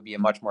standpoint, it would be a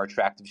much more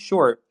attractive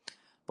short.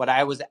 But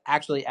I was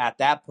actually at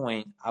that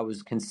point, I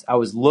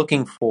was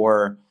looking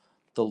for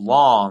the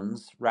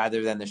longs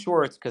rather than the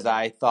shorts because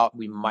I thought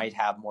we might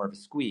have more of a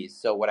squeeze.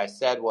 So what I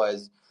said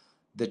was,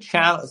 the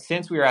channel,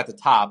 since we were at the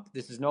top,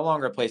 this is no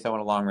longer a place I want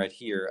to long right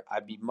here.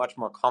 I'd be much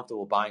more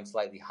comfortable buying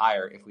slightly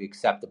higher if we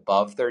accept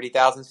above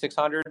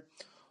 30,600.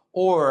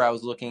 Or I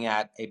was looking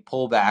at a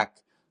pullback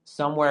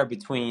somewhere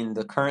between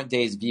the current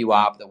day's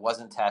VWAP that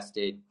wasn't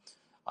tested,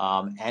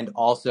 and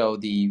also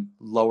the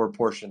lower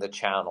portion of the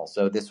channel.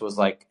 So this was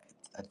like,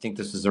 I think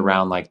this was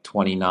around like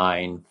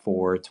 29.4,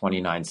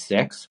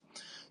 29.6.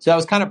 So I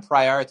was kind of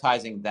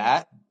prioritizing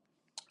that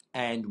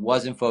and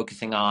wasn't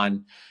focusing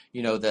on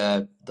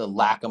the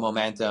lack of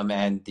momentum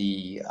and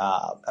the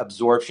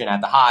absorption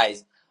at the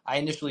highs. I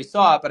initially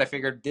saw it, but I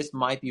figured this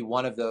might be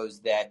one of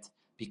those that,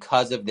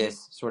 because of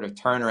this sort of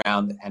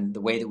turnaround and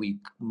the way that we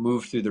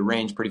moved through the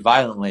range pretty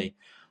violently,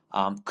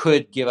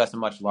 could give us a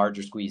much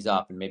larger squeeze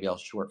up, and maybe I'll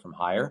short from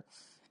higher.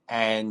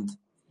 And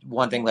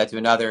one thing led to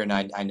another, and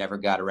I never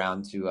got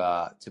around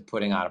to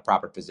putting on a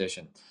proper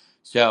position.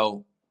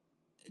 So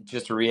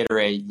just to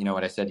reiterate,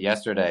 what I said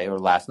yesterday or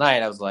last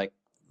night, I was like,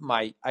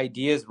 my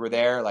ideas were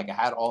there. Like I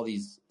had all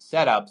these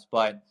setups,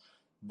 but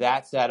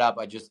that setup,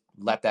 I just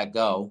let that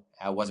go.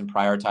 I wasn't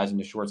prioritizing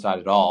the short side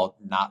at all,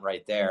 not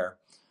right there.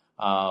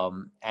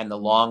 And the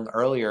long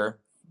earlier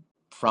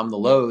from the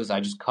lows, I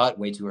just cut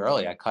way too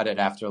early. I cut it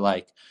after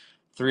like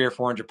 300 or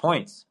 400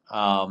 points.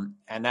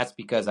 And that's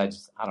because I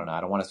don't know.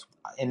 I don't want to,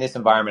 in this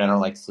environment, I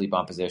don't like to sleep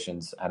on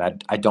positions,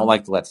 and I don't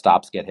like to let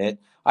stops get hit.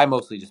 I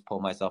mostly just pull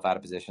myself out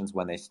of positions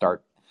when they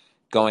start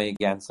going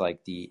against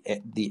like the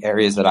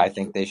areas that I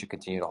think they should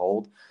continue to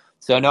hold.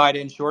 So no, I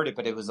didn't short it,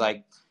 but it was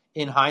like,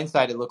 in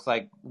hindsight, it looks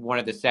like one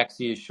of the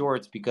sexiest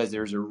shorts because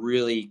there's a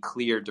really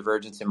clear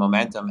divergence in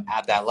momentum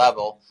at that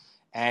level,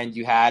 and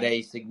you had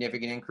a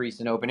significant increase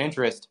in open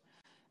interest.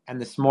 And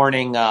this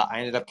morning, I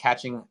ended up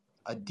catching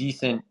a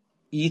decent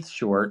ETH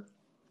short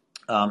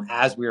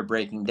as we were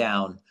breaking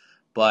down,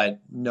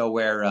 but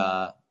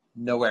nowhere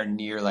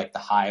near like the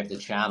high of the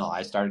channel.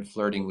 I started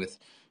flirting with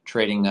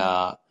trading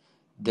the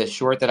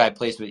short that I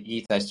placed with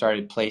ETH. I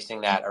started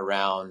placing that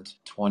around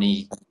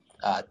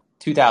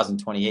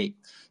 2028.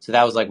 So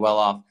that was like well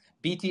off.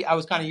 BT, I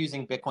was kind of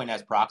using Bitcoin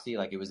as proxy,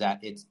 like it was at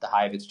the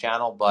high of its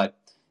channel, but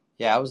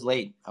yeah, I was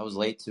late. I was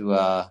late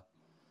to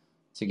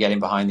getting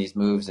behind these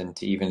moves and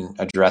to even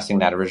addressing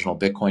that original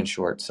Bitcoin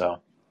short. So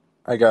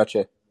I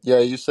gotcha. Yeah,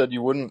 you said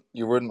you wouldn't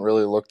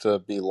really look to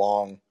be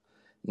long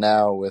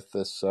now with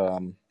this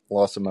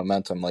loss of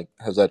momentum. Like,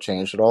 has that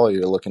changed at all?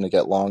 You're looking to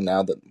get long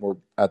now that we're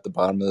at the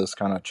bottom of this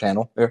kind of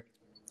channel here?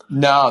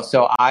 no,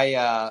 so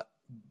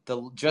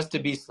just to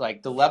be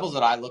like, the levels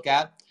that I look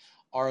at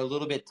are a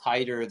little bit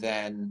tighter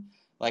than,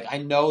 like, I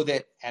know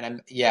that,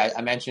 and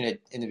I mentioned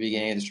it in the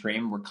beginning of the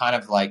stream. We're kind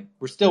of like,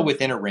 we're still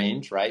within a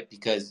range, right?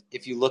 Because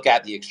if you look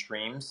at the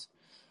extremes,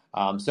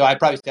 so I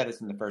probably said this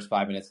in the first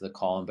 5 minutes of the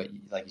call, but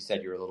like you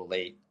said, you're a little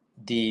late.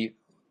 The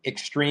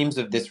extremes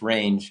of this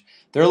range,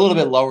 they're a little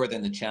bit lower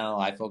than the channel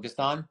I focused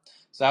on.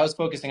 So I was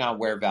focusing on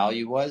where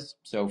value was.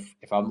 So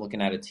if I'm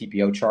looking at a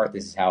TPO chart,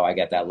 this is how I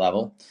get that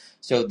level.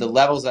 So the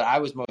levels that I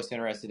was most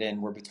interested in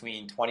were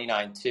between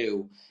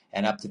 29.2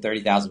 and up to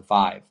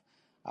 30,005.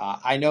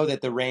 I know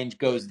that the range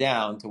goes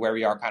down to where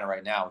we are kind of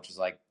right now, which is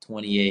like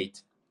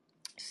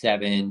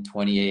 28.7,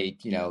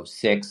 28,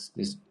 6,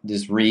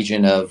 this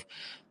region of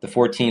the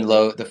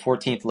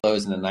 14th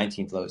lows and the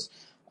 19th lows.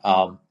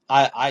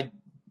 I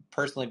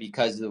personally,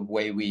 because of the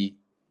way we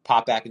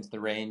popped back into the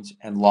range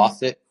and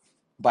lost it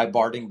by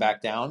barting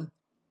back down,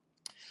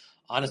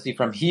 honestly,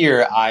 from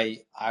here,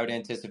 I would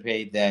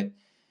anticipate that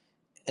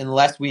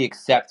unless we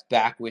accept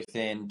back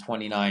within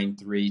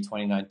 29.3,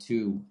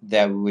 29.2,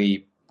 that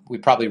we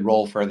probably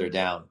roll further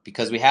down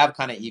because we have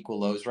kind of equal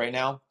lows right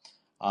now.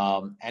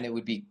 And it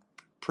would be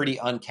pretty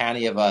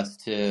uncanny of us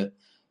to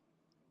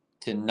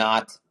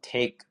not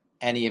take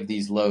any of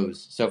these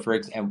lows. So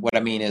and what I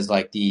mean is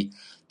like the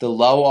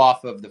low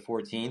off of the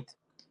 14th.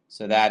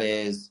 So that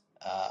is,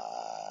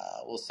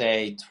 we'll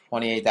say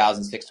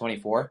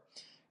 28,624.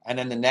 And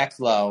then the next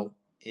low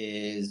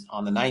is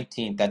on the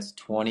 19th. That's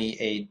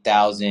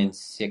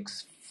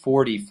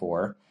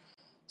 28,644.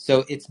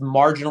 So it's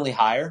marginally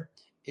higher.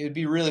 It would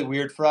be really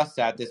weird for us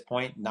to, at this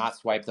point, not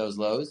swipe those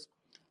lows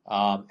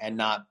and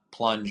not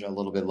plunge a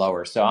little bit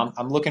lower. So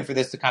I'm looking for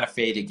this to kind of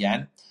fade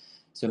again.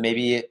 So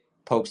maybe it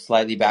pokes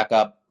slightly back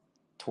up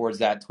towards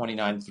that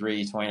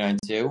 29.3,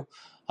 29.2.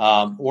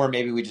 Or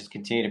maybe we just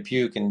continue to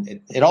puke.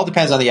 And it all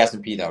depends on the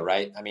S&P, though,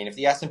 right? I mean, if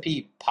the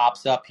S&P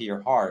pops up here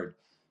hard,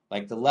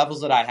 like the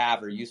levels that I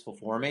have are useful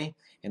for me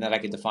in that I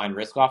could define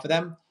risk off of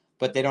them,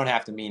 but they don't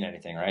have to mean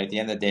anything, right? At the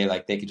end of the day,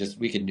 like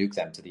we could nuke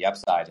them to the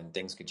upside and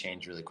things could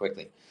change really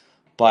quickly.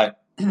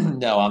 But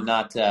no, I'm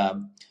not.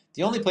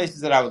 The only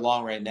places that I would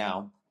long right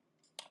now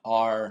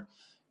are,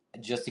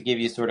 just to give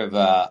you sort of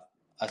a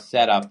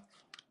setup,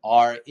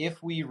 are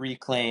if we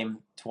reclaim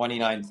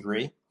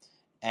 29.3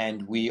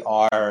 and we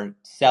are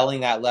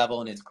selling that level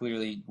and it's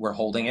clearly we're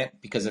holding it,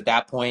 because at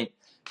that point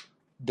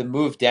the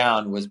move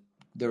down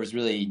there was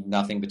really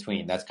nothing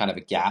between. That's kind of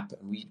a gap.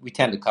 We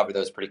tend to cover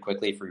those pretty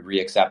quickly if we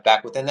re-accept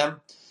back within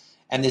them.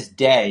 And this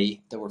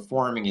day that we're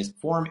forming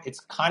it's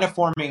kind of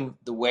forming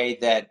the way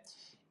that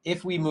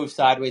if we move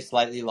sideways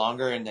slightly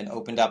longer and then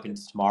opened up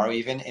into tomorrow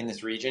even in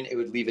this region, it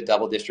would leave a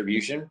double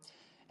distribution.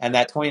 And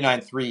that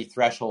 29.3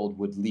 threshold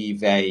would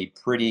leave a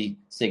pretty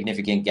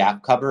significant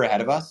gap cover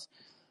ahead of us.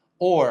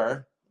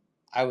 Or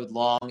I would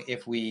long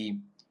if we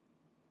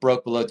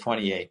broke below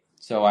 28.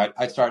 So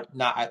I'd start,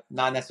 not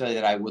necessarily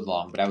that I would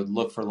long, but I would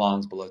look for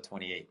longs below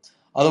 28.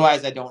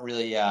 Otherwise, I don't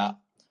really, I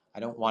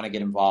don't want to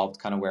get involved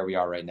kind of where we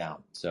are right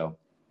now. So.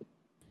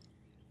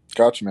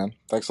 Gotcha, man.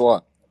 Thanks a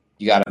lot.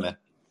 You got it, man.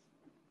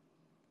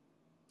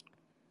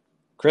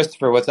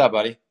 Christopher, what's up,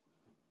 buddy?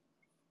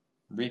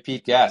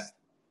 Repeat guest.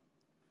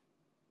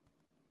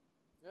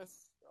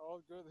 Yes,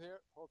 all good here.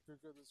 Hope you're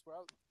good as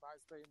well.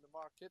 Nice day in the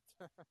market.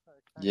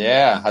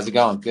 Yeah, how's it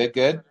going? Good.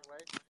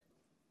 Anyway.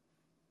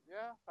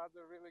 Yeah, had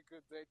a really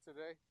good day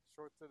today.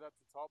 Shorted at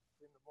the top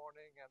in the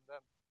morning and then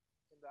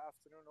in the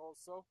afternoon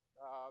also.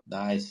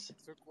 Nice.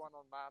 Took one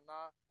on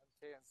Mana and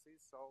KNC.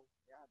 So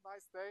yeah,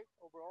 nice day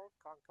overall.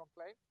 Can't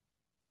complain.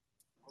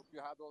 Hope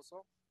you had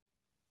also.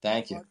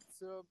 Thank you.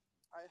 But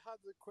I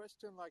had a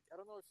question. Like, I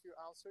don't know if you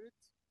answered it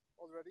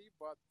already,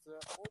 but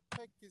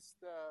OPEC is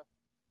the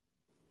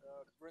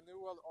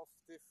renewal of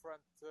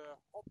different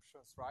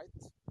options, right?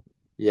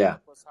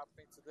 Yeah. What's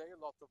happening today? A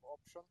lot of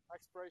option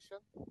expiration,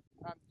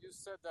 and you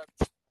said that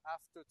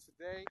after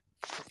today,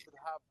 this will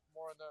have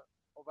more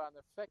of an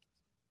effect.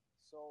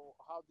 So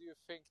how do you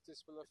think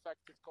this will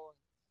affect it going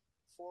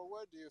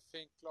forward? Do you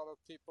think a lot of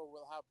people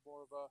will have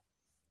more of a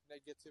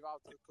negative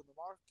outlook on the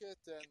market,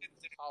 and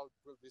how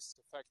will this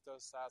affect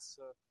us as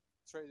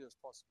traders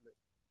possibly?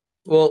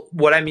 Well,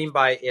 what I mean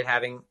by it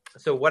having,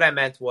 so what I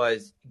meant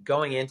was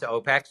going into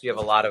OPEX, you have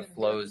a lot of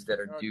flows that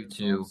are due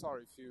So I'm to.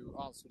 sorry if you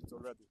answered it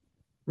already.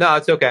 No,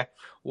 it's okay.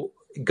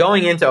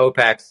 Going into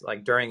OPEX,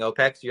 like during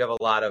OPEX, you have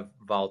a lot of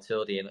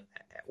volatility, and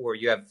or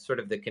you have sort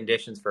of the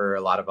conditions for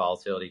a lot of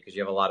volatility because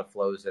you have a lot of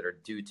flows that are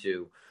due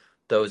to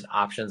those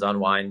options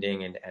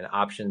unwinding and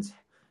options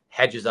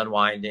hedges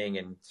unwinding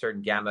and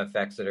certain gamma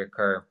effects that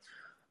occur.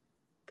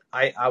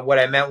 What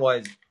I meant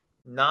was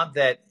not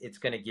that it's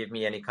going to give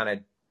me any kind of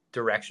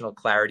directional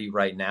clarity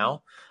right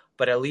now,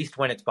 but at least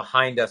when it's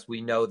behind us,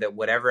 we know that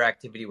whatever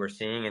activity we're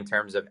seeing in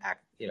terms of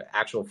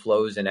actual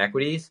flows and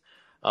equities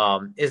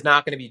is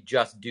not going to be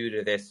just due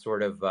to this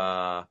sort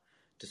of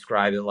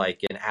describe it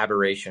like an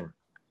aberration,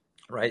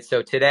 right?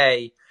 So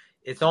today,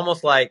 it's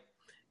almost like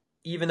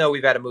even though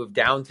we've had to move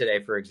down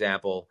today, for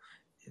example,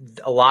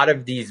 a lot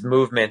of these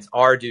movements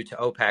are due to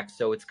OPEX.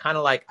 So it's kind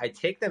of like I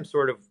take them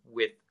sort of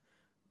with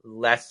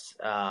less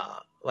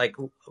like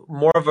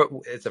more of a,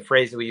 it's a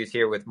phrase that we use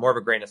here, with more of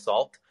a grain of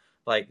salt,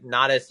 like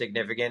not as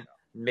significant,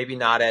 maybe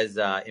not as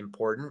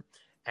important.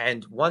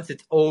 And once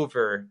it's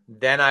over,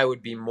 then I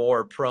would be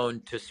more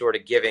prone to sort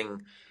of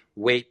giving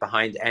weight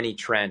behind any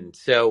trend.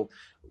 So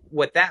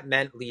what that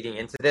meant leading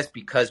into this,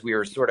 because we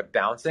were sort of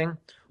bouncing,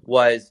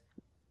 was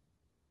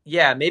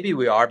yeah, maybe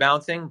we are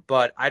bouncing,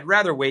 but I'd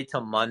rather wait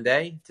till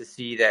Monday to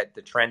see that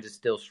the trend is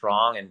still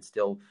strong and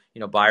still,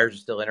 buyers are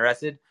still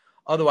interested.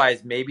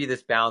 Otherwise, maybe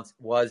this bounce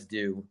was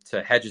due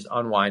to hedges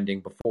unwinding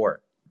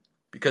before,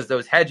 because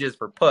those hedges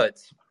for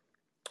puts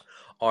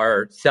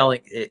are selling.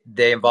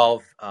 They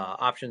involve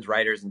options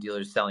writers and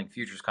dealers selling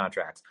futures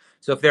contracts.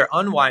 So if they're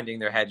unwinding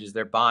their hedges,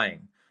 they're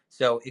buying.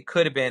 So it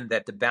could have been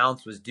that the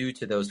bounce was due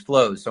to those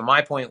flows. So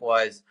my point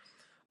was,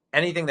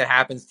 anything that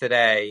happens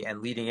today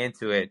and leading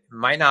into it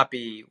might not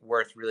be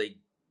worth really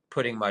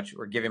putting much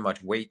or giving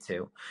much weight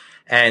to.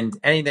 And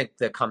anything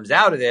that comes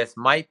out of this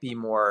might be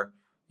more,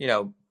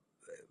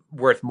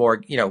 worth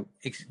more,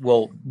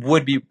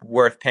 would be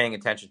worth paying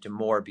attention to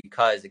more,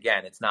 because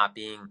again, it's not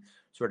being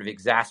sort of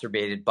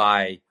exacerbated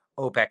by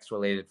OPEX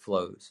related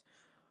flows.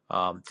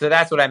 So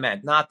that's what I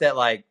meant. Not that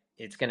like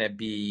it's going to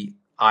be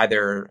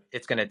either,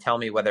 it's going to tell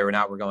me whether or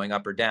not we're going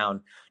up or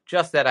down.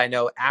 Just that I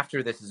know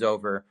after this is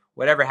over,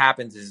 whatever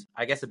happens is,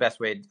 I guess the best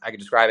way I could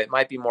describe it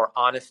might be more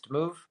honest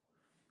move.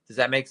 Does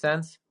that make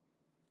sense?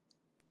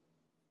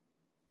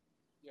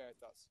 Yeah, it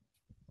does.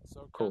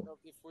 So Cool. kind of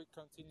if we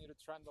continue the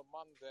trend on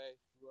Monday,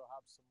 we'll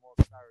have some more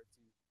clarity.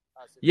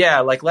 Yeah,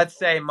 like let's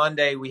say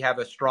Monday we have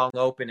a strong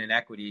open in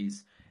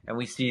equities and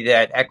we see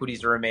that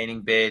equities are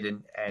remaining bid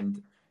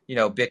and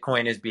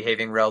Bitcoin is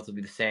behaving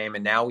relatively the same,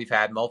 and now we've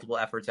had multiple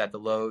efforts at the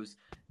lows.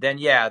 Then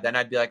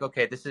I'd be like,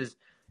 okay, this is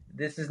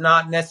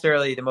not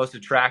necessarily the most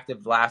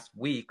attractive last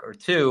week or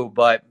two,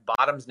 but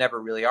bottoms never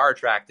really are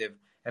attractive.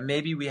 And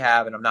maybe we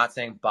have, and I'm not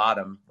saying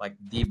bottom like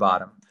the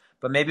bottom,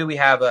 but maybe we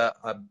have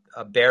a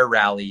bear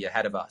rally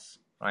ahead of us,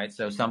 right?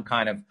 So some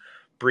kind of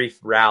brief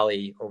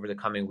rally over the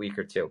coming week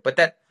or two. But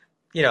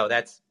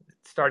that's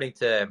starting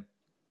to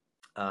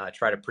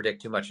try to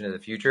predict too much into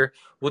the future.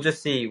 We'll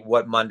just see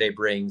what Monday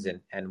brings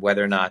and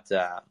whether or not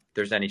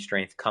there's any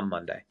strength come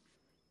Monday.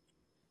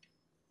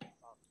 And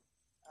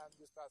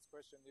just last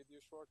question, did you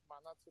short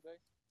Mana today?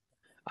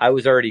 I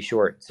was already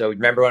short. So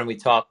remember when we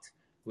talked,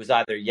 it was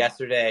either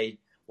yesterday.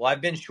 Well,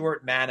 I've been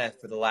short Mana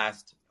for the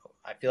last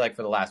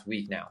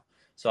week now.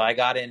 So I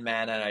got in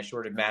Mana and I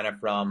shorted Mana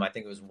from, I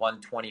think it was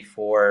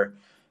 124,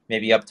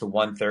 maybe up to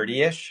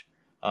 130-ish.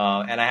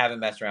 And I haven't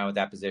messed around with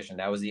that position.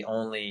 That was the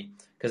only,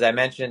 because I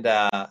mentioned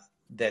that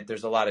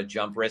there's a lot of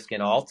jump risk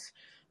in alts,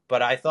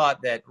 but I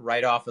thought that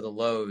right off of the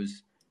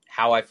lows,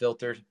 how I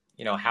filter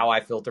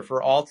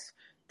for alts,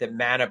 that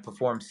Mana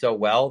performed so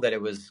well that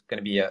it was going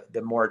to be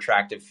the more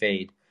attractive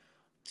fade.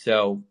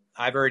 So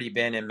I've already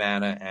been in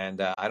Mana,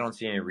 and I don't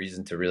see any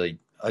reason to really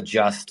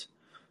adjust.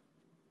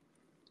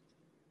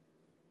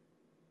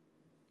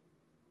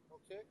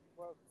 Okay,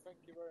 well, thank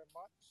you very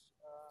much.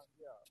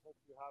 Hope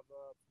you have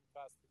a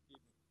fantastic evening.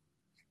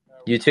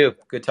 You too.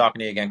 Good talking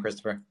to you again,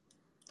 Christopher.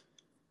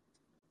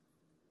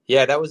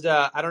 Yeah, that was.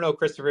 I don't know,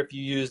 Christopher, if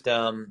you used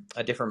a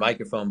different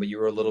microphone, but you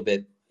were a little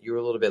bit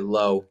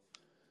low.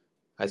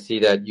 I see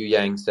that Yu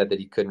Yang said that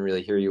he couldn't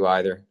really hear you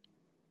either.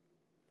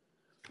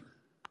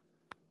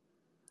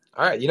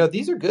 All right,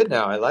 these are good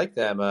now. I like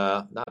them.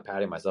 Not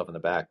patting myself in the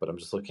back, but I'm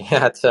just looking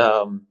at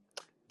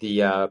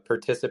the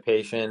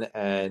participation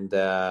and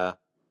the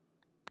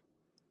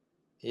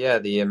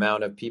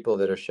amount of people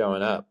that are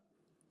showing up.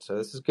 So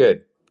this is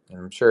good. And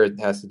I'm sure it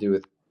has to do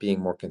with being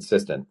more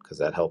consistent, because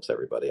that helps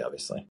everybody,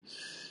 obviously.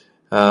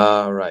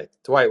 All right.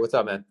 Dwight, what's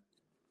up, man?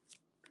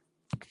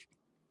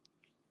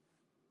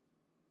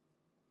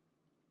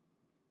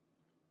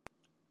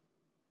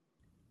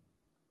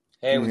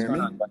 Hey, what's going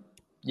on, Dwight?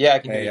 Yeah, I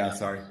can hear you now.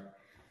 Sorry.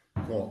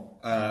 Cool.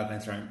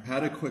 Thanks, Ryan.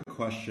 Had a quick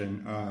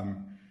question.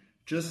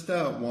 Just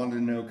wanted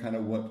to know kind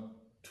of what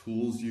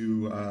tools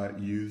you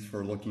use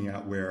for looking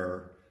at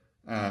where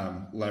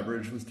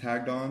leverage was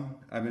tagged on.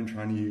 I've been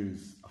trying to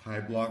use high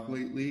block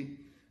lately,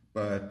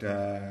 but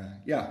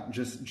yeah,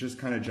 just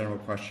kind of general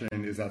question.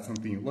 Is that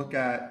something you look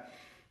at?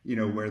 You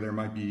know, where there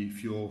might be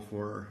fuel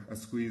for a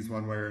squeeze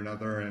one way or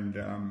another,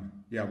 and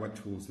yeah, what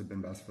tools have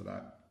been best for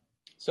that?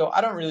 So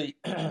I don't really,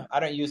 I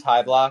don't use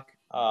high block.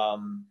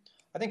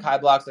 I think high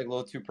block's like a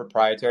little too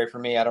proprietary for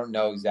me. I don't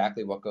know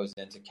exactly what goes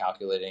into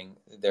calculating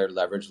their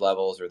leverage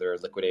levels or their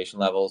liquidation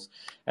levels,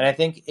 and I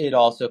think it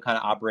also kind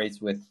of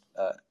operates with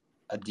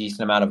a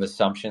decent amount of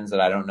assumptions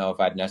that I don't know if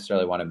I'd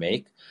necessarily want to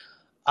make.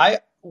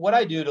 What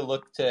I do to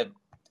look to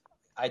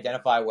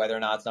identify whether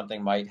or not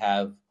something might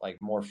have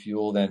like more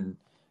fuel than,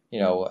 you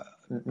know,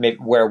 maybe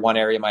where one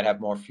area might have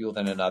more fuel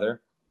than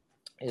another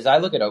is I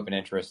look at open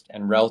interest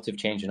and relative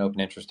change in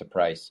open interest to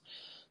price.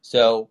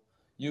 So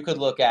you could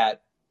look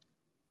at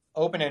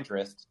open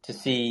interest to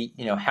see,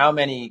 you know, how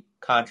many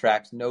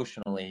contracts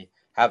notionally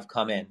have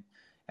come in.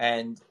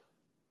 And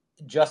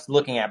just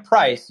looking at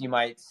price, you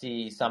might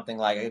see something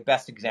like the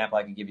best example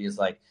I could give you is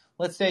like,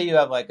 let's say you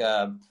have like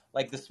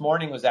this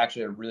morning was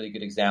actually a really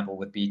good example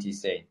with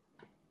BTC.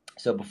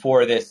 So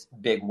before this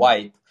big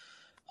wipe,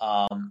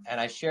 and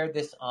I shared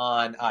this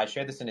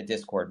in a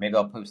Discord. Maybe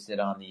I'll post it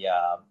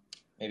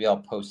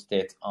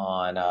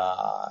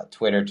on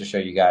Twitter to show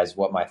you guys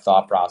what my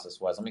thought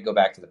process was. Let me go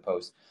back to the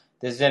post.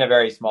 This is in a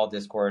very small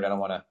Discord. I don't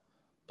want to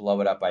blow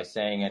it up by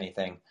saying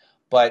anything.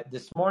 But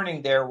this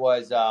morning there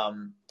was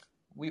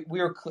we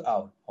were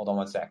hold on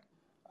one sec.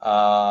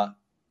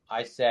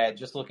 I said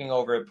just looking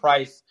over at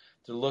price,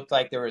 it looked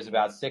like there was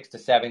about 6 to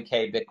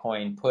 7K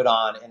Bitcoin put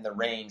on in the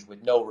range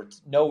with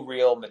no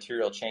real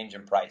material change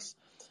in price.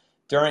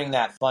 During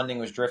that, funding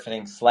was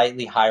drifting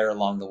slightly higher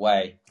along the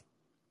way,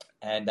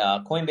 and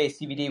Coinbase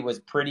CBD was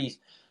pretty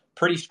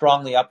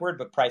strongly upward,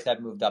 but price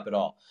hadn't moved up at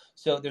all.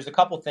 So there's a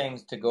couple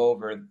things to go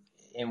over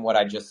in what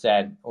I just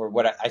said, or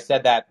what I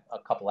said that a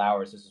couple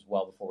hours. This is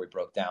well before we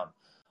broke down,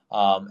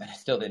 and I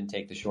still didn't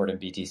take the short in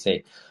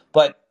BTC.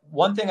 But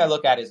one thing I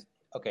look at is,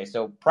 okay,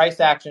 so price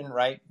action,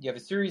 right? You have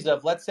a series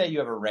of, let's say you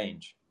have a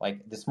range.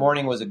 Like this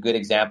morning was a good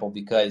example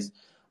because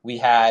we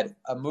had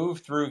a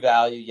move through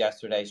value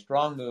yesterday,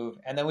 strong move,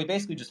 and then we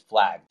basically just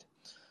flagged.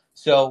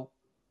 So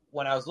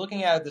when I was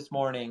looking at it this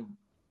morning,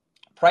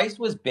 price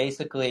was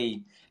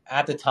basically,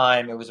 at the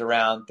time, it was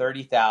around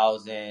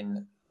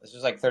 30,000. This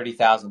was like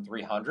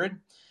 30,300.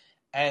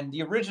 And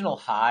the original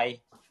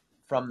high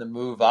from the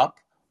move up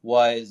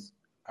was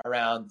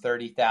around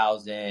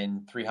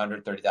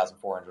 30,300,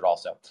 30,400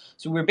 also.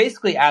 So we're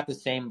basically at the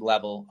same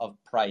level of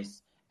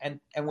price, and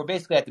we're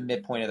basically at the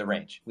midpoint of the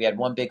range. We had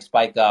one big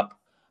spike up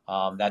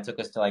that took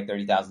us to like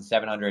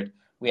 30,700.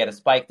 We had a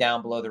spike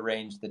down below the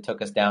range that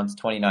took us down to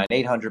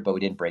 29,800, but we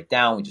didn't break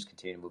down. We just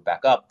continued to move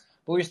back up,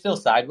 but we were still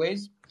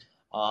sideways.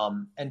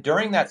 And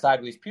during that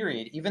sideways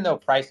period, even though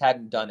price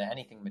hadn't done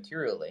anything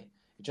materially,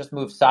 it just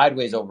moved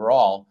sideways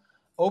overall,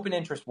 open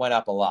interest went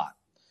up a lot.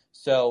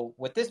 So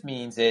what this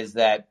means is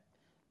that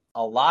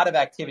a lot of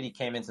activity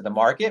came into the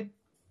market,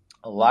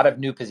 a lot of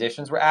new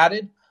positions were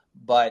added,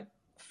 but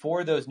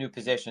for those new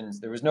positions,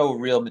 there was no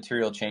real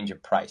material change in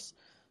price.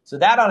 So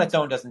that on its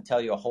own doesn't tell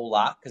you a whole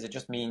lot, because it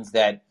just means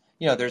that,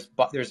 you know, there's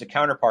a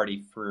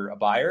counterparty for a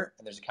buyer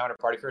and there's a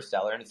counterparty for a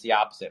seller, and it's the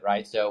opposite,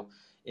 right? So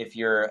if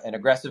you're an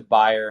aggressive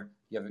buyer,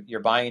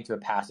 you're buying into a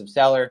passive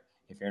seller.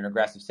 If you're an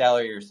aggressive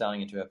seller, you're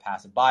selling into a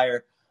passive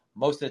buyer.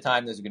 Most of the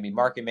time, those are going to be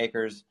market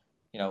makers.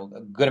 You know,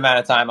 a good amount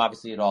of time,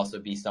 obviously, it'd also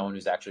be someone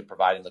who's actually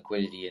providing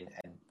liquidity and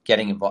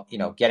getting involved, you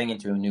know, getting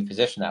into a new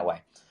position that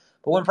way.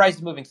 But when price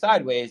is moving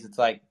sideways, it's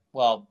like,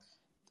 well,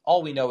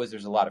 all we know is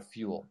there's a lot of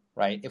fuel,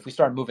 right? If we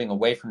start moving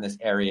away from this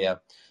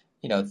area,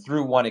 you know,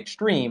 through one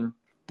extreme,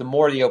 the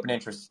more the open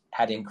interest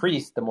had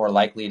increased, the more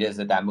likely it is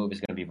that that move is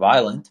going to be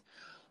violent.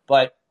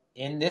 But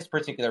in this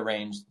particular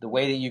range, the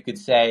way that you could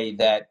say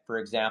that, for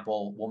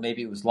example, well,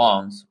 maybe it was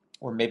longs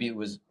or maybe it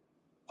was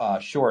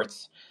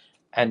shorts.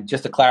 And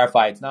just to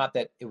clarify, it's not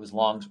that it was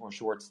longs or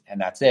shorts and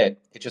that's it.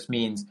 It just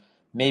means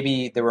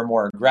maybe there were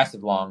more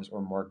aggressive longs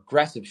or more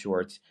aggressive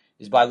shorts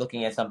is by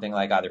looking at something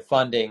like either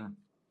funding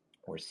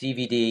or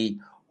CVD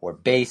or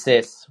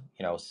basis,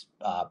 you know,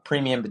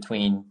 premium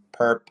between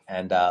perp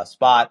and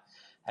spot.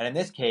 And in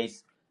this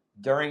case,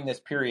 during this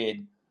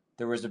period,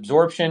 there was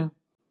absorption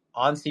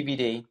on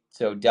CVD,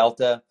 so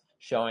delta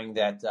showing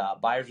that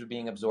buyers were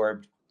being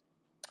absorbed.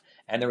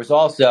 And there was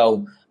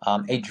also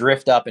a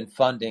drift up in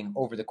funding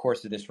over the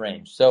course of this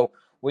range. So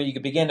what you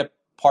could begin to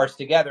parse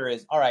together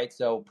is, all right,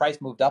 so price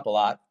moved up a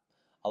lot.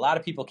 A lot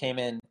of people came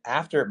in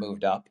after it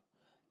moved up,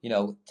 you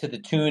know, to the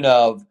tune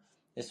of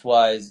this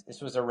was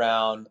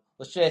around,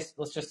 let's just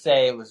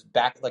say it was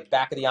back of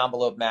the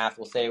envelope math.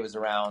 We'll say it was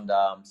around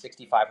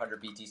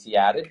 6,500 BTC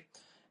added.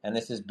 And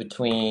this is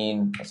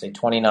between, let's say,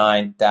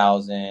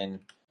 29,000.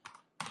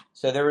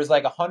 So there was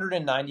like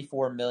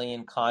 194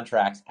 million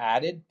contracts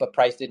added, but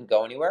price didn't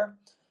go anywhere.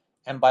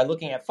 And by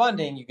looking at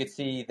funding, you could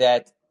see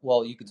that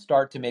well, you could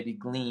start to maybe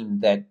glean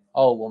that,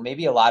 oh, well,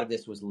 maybe a lot of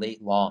this was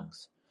late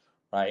longs,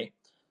 right?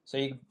 So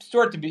you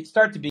start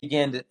to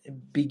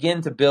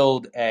begin to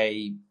build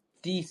a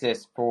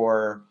thesis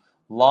for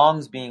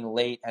longs being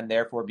late and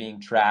therefore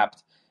being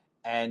trapped.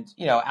 And,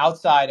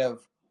 outside of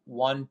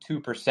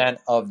 1-2%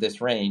 of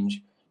this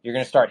range, you're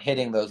going to start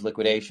hitting those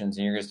liquidations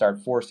and you're going to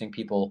start forcing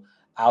people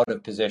out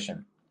of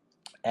position.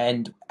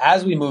 And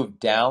as we move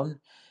down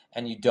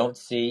and you don't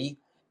see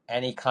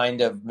any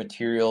kind of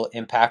material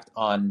impact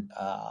on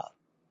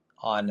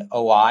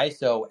OI,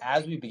 so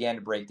as we began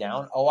to break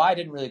down, OI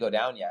didn't really go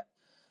down yet.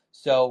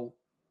 So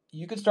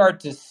you could start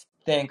to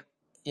think,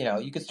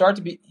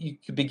 you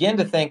could begin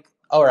to think,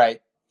 all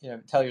right,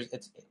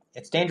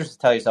 it's dangerous to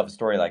tell yourself a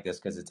story like this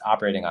because it's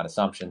operating on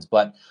assumptions.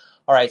 But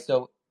all right,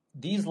 so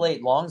these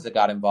late longs that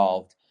got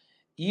involved,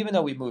 even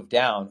though we moved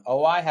down,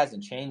 OI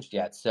hasn't changed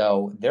yet.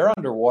 So they're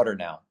underwater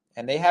now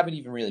and they haven't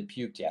even really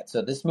puked yet.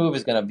 So this move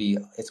is going to be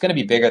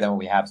bigger than what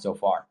we have so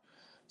far.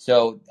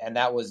 So, and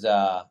that was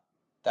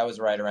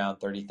right around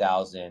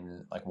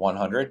 30,000, like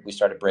 100. We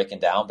started breaking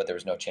down, but there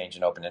was no change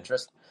in open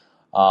interest.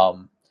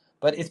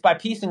 But it's by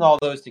piecing all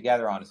those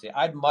together, honestly.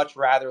 I'd much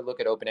rather look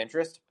at open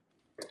interest.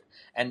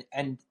 And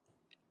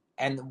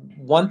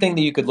one thing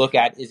that you could look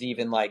at is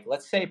even like,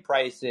 let's say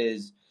price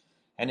is,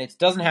 and it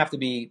doesn't have to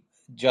be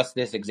just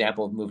this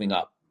example of moving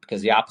up,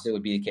 because the opposite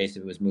would be the case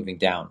if it was moving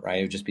down, right?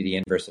 It would just be the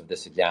inverse of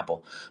this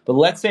example. But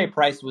let's say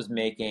price was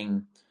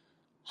making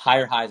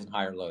higher highs and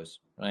higher lows,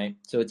 right?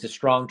 So it's a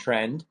strong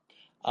trend.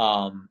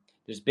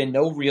 There's been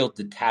no real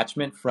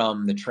detachment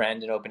from the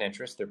trend in open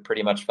interest. They're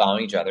pretty much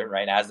following each other,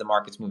 right? As the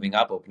market's moving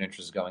up, open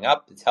interest is going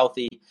up. It's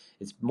healthy.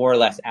 It's more or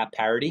less at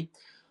parity.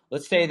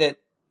 Let's say that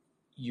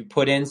you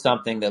put in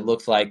something that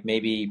looks like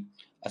maybe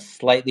a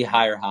slightly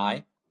higher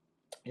high.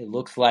 It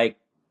looks like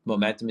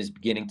momentum is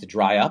beginning to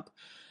dry up.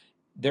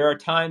 There are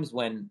times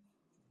when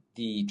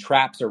the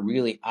traps are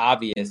really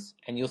obvious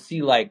and you'll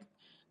see like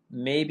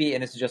maybe,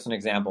 and this is just an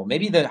example,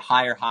 maybe the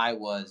higher high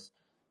was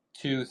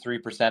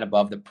 2-3%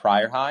 above the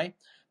prior high,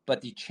 but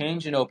the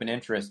change in open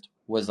interest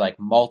was like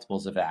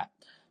multiples of that.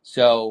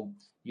 So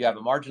you have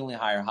a marginally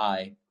higher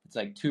high, it's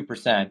like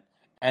 2%.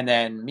 And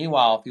then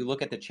meanwhile, if you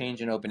look at the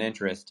change in open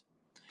interest,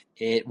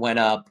 it went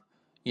up,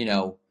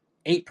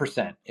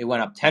 8%. It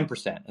went up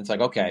 10%. It's like,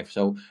 okay,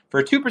 so for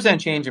a 2%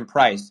 change in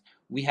price,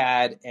 we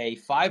had a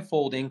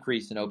 5-fold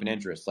increase in open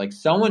interest. Like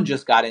someone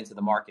just got into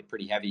the market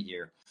pretty heavy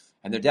here,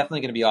 and they're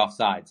definitely going to be off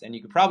sides. And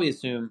you could probably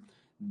assume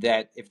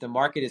that if the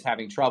market is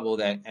having trouble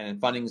and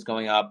funding is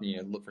going up,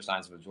 and look for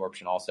signs of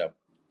absorption also,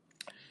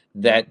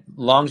 that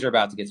longs are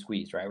about to get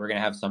squeezed, right? We're going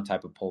to have some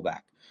type of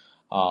pullback.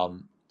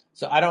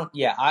 So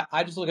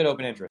I just look at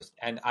open interest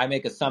and I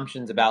make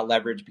assumptions about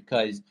leverage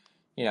because,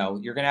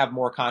 you're going to have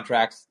more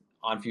contracts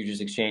on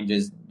futures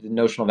exchanges. The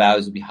notional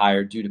values will be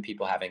higher due to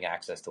people having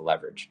access to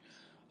leverage.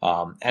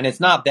 And it's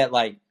not that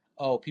like,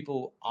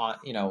 people,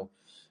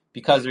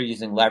 because they're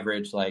using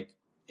leverage, like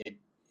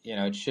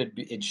it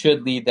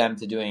should lead them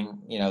to doing,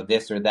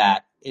 this or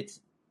that.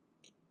 It's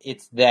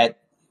that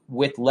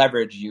with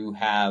leverage, you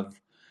have,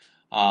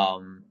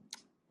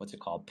 what's it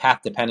called?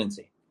 Path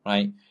dependency,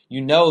 right?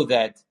 You know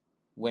that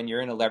when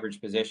you're in a leverage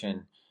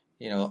position,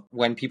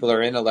 when people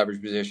are in a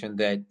leverage position,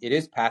 that it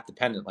is path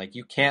dependent. Like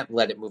you can't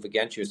let it move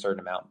against you a certain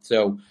amount.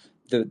 So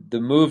the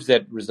moves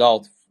that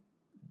result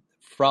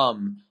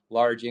from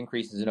large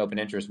increases in open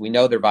interest, we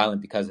know they're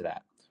violent because of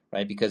that,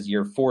 right? Because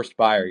you're a forced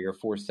buyer, you're a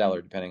forced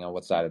seller, depending on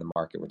what side of the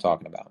market we're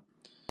talking about.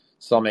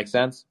 Does that make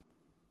sense?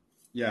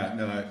 Yeah,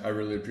 no, I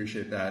really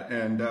appreciate that.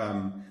 And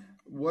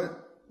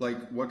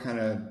what kind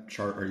of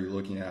chart are you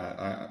looking at?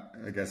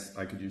 I guess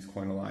I could use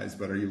Coinalyze,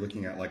 but are you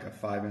looking at like a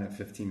 5 and a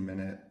 15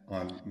 minute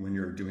on when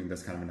you're doing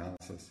this kind of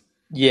analysis?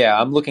 Yeah,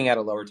 I'm looking at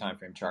a lower time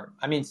frame chart.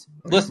 I mean,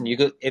 Okay. listen, you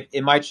could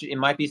it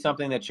might be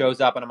something that shows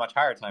up on a much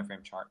higher time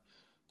frame chart,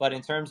 but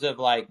in terms of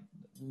like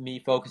me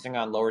focusing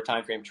on lower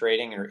time frame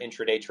trading or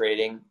intraday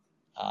trading,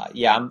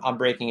 I'm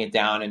breaking it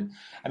down, and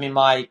I mean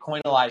my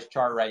Coinalyze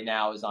chart right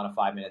now is on a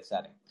 5-minute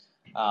setting,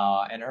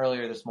 and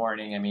earlier this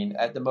morning, I mean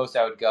at the most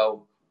I would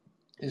go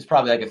is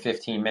probably like a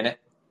 15-minute.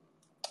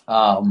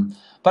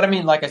 But I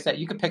mean, like I said,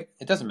 you could pick.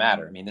 It doesn't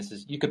matter. I mean,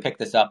 you could pick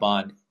this up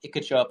on. It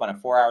could show up on a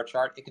 4-hour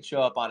chart. It could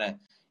show up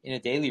in a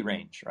daily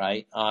range,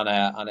 right? On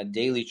a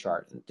daily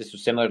chart. This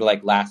was similar to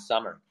like last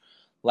summer.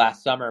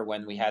 Last summer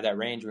when we had that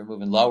range, we were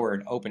moving lower,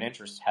 and open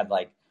interest had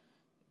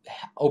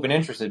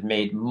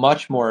made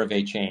much more of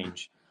a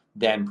change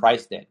than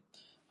price did.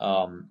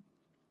 And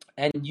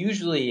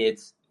usually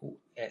it's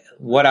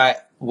what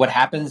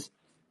happens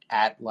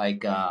at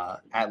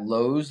at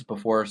lows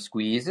before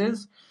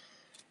squeezes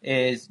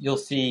is you'll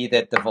see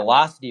that the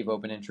velocity of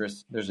open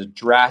interest, there's a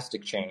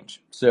drastic change.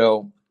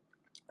 So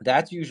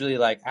that's usually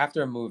like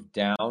after a move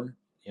down,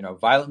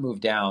 violent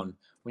move down,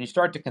 when you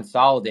start to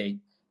consolidate,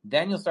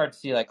 then you'll start to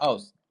see like,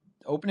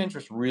 open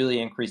interest really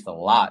increased a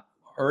lot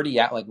already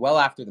at like well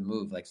after the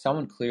move. Like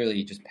someone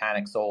clearly just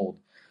panic sold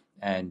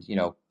and,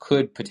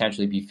 could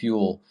potentially be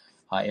fuel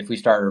if we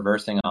start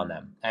reversing on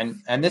them.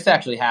 And this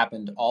actually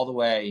happened all the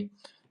way.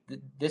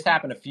 this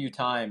happened a few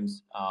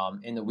times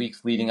in the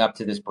weeks leading up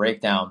to this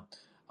breakdown.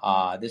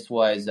 This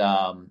was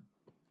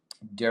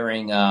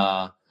during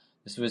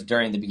this was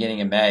during the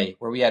beginning of May,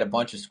 where we had a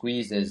bunch of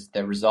squeezes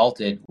that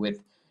resulted with,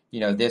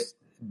 this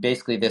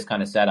basically this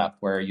kind of setup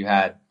where you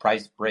had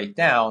price break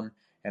down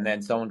and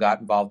then someone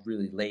got involved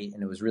really late,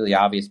 and it was really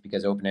obvious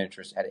because open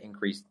interest had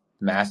increased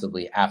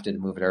massively after the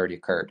move had already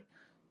occurred.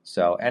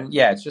 So, and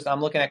yeah, it's just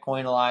I'm looking at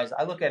Coinalyze.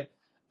 I look at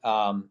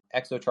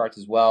exo charts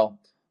as well.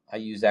 I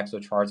use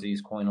exo charts. I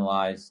use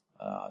Coinalyze.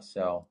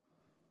 So,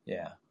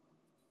 yeah.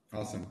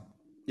 Awesome.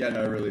 Yeah,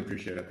 no, I really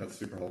appreciate it. That's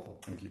super helpful.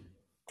 Thank you.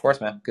 Of course,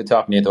 man. Good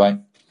talking to you, Dwight.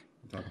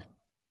 Good talking.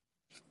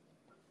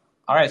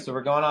 All right, so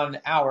we're going on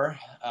an hour.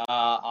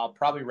 I'll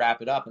probably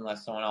wrap it up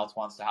unless someone else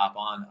wants to hop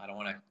on. I don't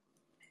want to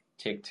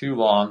take too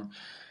long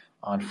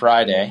on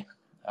Friday.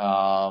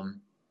 Let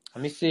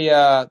me see.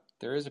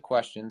 There is a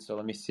question, so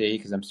let me see,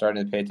 because I'm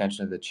starting to pay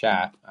attention to the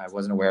chat. I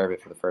wasn't aware of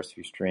it for the first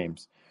few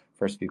streams,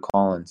 first few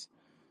call-ins.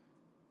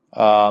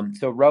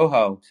 So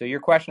Rojo, so your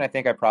question, I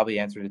think I probably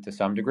answered it to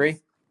some degree.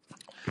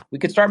 We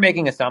could start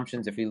making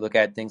assumptions if we look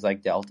at things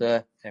like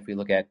delta, if we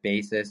look at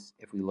basis,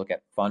 if we look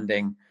at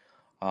funding.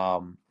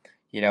 Funding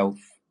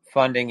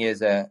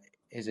is a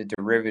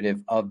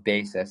derivative of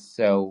basis.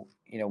 So,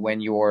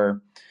 when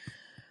your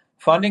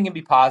funding can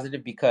be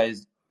positive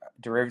because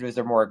derivatives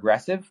are more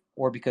aggressive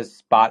or because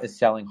spot is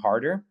selling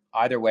harder.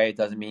 Either way, it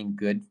doesn't mean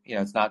good.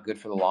 It's not good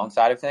for the long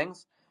side of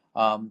things.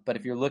 But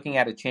if you're looking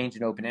at a change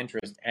in open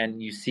interest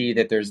and you see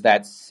that there's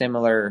that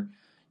similar,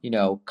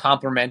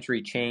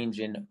 complementary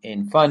change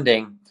in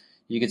funding,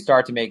 you could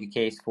start to make a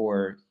case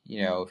for,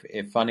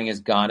 if funding has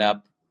gone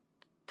up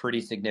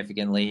pretty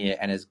significantly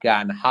and has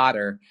gotten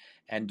hotter,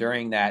 and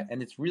during that,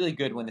 and it's really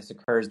good when this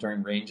occurs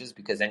during ranges,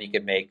 because then you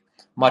could make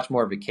much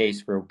more of a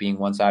case for being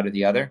one side or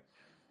the other.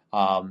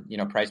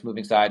 Price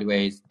moving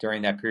sideways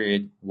during that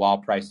period, while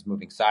price is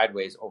moving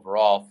sideways,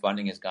 overall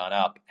funding has gone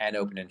up and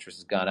open interest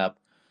has gone up.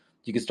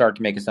 You can start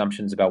to make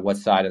assumptions about what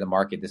side of the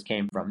market this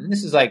came from. And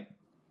this is like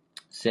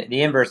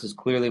the inverse is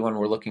clearly when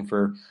we're looking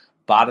for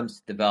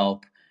bottoms to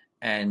develop,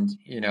 and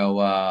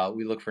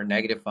we look for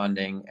negative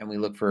funding and we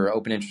look for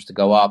open interest to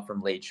go up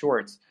from late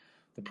shorts.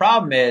 The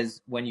problem is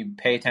when you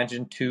pay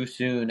attention too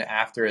soon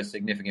after a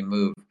significant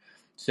move.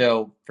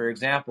 So, for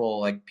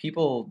example, like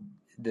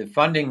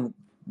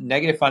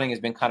negative funding has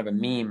been kind of a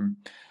meme,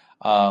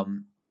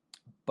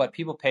 but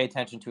people pay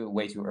attention to it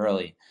way too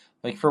early.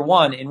 Like, for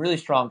one, in really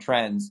strong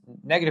trends,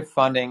 negative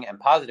funding and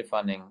positive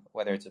funding,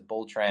 whether it's a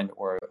bull trend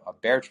or a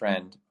bear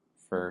trend,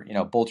 for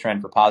bull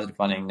trend for positive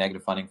funding,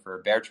 negative funding for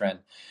a bear trend,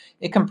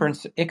 it can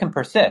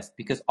persist,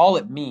 because all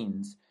it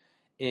means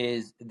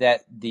is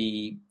that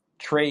the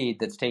trade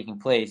that's taking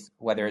place,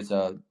 whether it's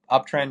a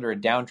uptrend or a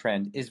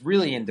downtrend, is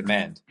really in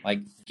demand.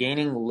 Like,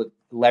 gaining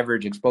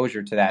leverage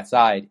exposure to that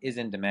side is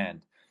in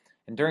demand.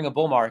 And during a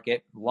bull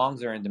market,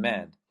 longs are in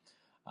demand.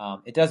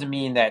 It doesn't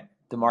mean that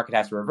the market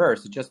has to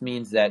reverse. It just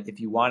means that if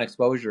you want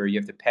exposure, you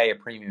have to pay a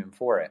premium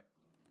for it.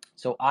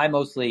 So I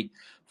mostly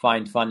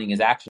find funding is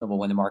actionable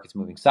when the market's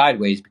moving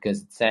sideways,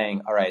 because it's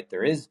saying, all right,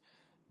 there is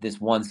this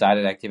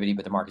one-sided activity,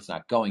 but the market's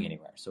not going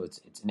anywhere. So it's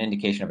an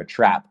indication of a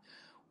trap.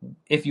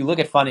 If you look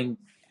at funding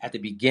at the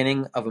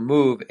beginning of a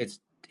move, it's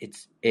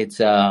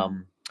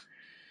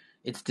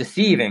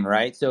deceiving,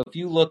 right? So if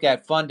you look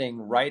at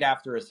funding right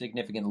after a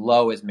significant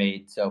low is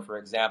made, so for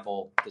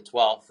example, the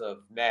 12th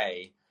of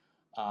May,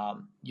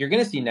 you're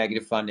going to see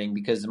negative funding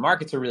because the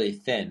markets are really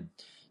thin.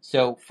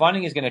 So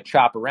funding is going to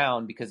chop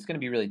around because it's going to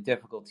be really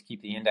difficult to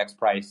keep the index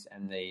price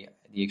and the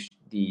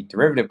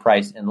derivative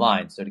price in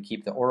line. So to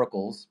keep the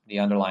oracles, the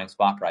underlying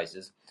spot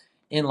prices,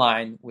 in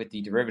line with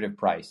the derivative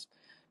price,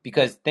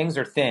 because things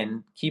are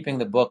thin, keeping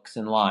the books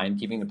in line,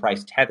 keeping the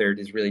price tethered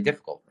is really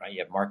difficult, right?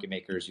 You have market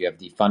makers, you have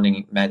the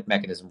funding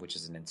mechanism, which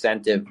is an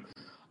incentive.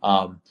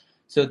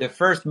 So the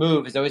first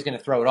move is always going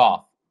to throw it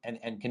off,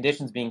 and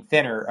conditions being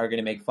thinner are going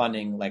to make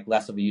funding like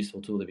less of a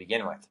useful tool to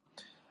begin with.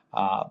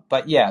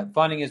 But yeah,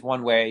 funding is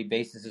one way,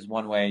 basis is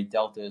one way,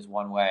 delta is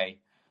one way,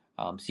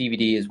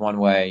 CVD is one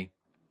way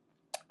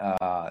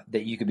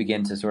that you could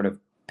begin to sort of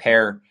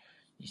pair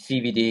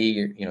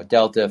CVD,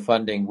 delta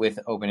funding with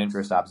open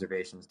interest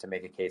observations to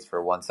make a case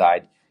for one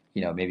side,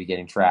 maybe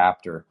getting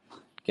trapped or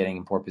getting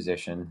in poor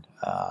position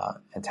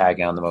and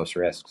tagging on the most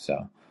risk.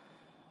 So,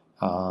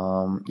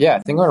 yeah, I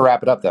think I'm going to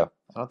wrap it up, though.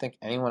 I don't think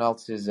anyone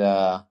else is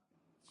trying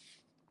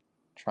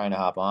to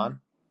hop on.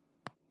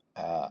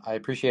 I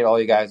appreciate all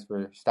you guys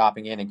for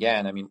stopping in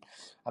again. I mean,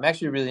 I'm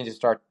actually really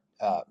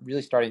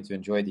starting to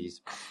enjoy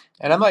these,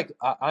 and I'm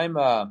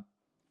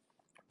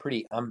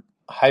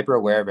hyper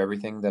aware of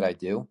everything that I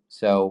do.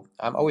 So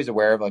I'm always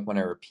aware of like when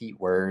I repeat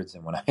words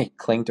and when I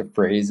cling to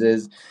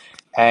phrases,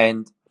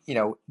 and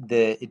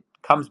it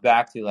comes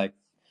back to like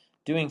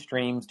doing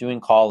streams, doing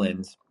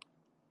call-ins,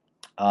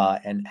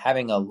 and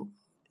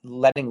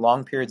letting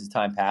long periods of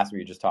time pass where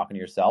you're just talking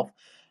to yourself.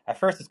 At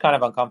first, it's kind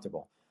of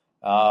uncomfortable.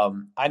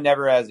 I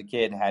never, as a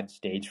kid, had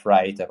stage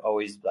fright. I've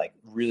always like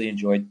really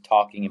enjoyed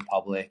talking in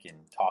public and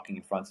talking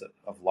in front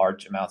of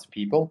large amounts of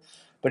people.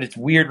 But it's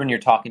weird when you're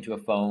talking to a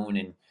phone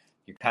and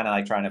you're kind of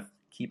like trying to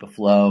keep a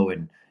flow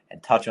and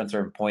and touch on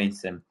certain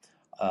points. And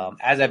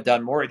as I've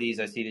done more of these,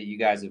 I see that you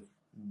guys have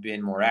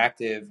been more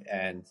active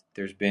and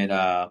there's been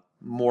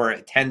more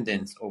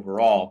attendance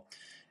overall.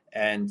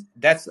 And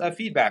that's a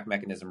feedback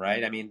mechanism,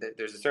 right? I mean,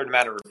 there's a certain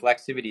amount of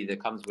reflexivity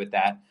that comes with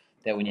that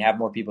when you have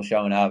more people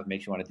showing up, it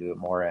makes you want to do it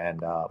more.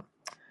 And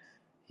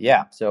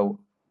yeah, so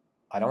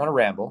I don't want to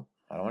ramble.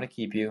 I don't want to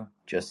keep you.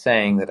 Just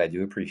saying that I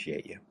do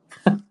appreciate you.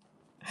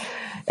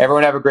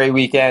 Everyone have a great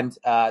weekend.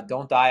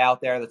 Don't die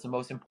out there. That's the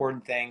most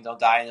important thing. Don't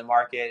die in the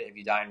market. If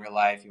you die in real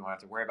life, you won't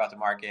have to worry about the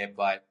market,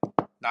 but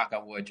knock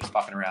on wood, just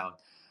fucking around.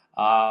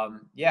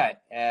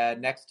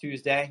 Next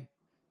Tuesday,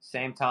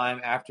 same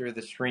time after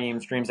the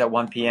streams at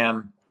 1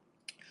 p.m.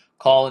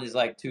 Call it is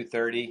like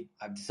 2:30.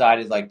 I've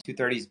decided like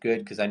 2:30 is good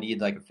because I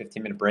need like a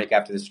 15-minute break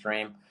after the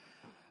stream.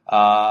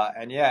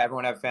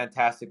 Everyone have a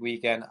fantastic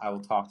weekend. I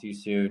will talk to you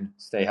soon.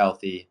 Stay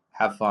healthy,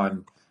 have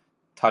fun,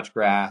 touch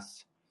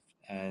grass,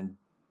 and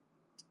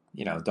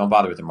don't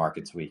bother with the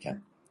markets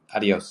weekend.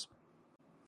 Adios.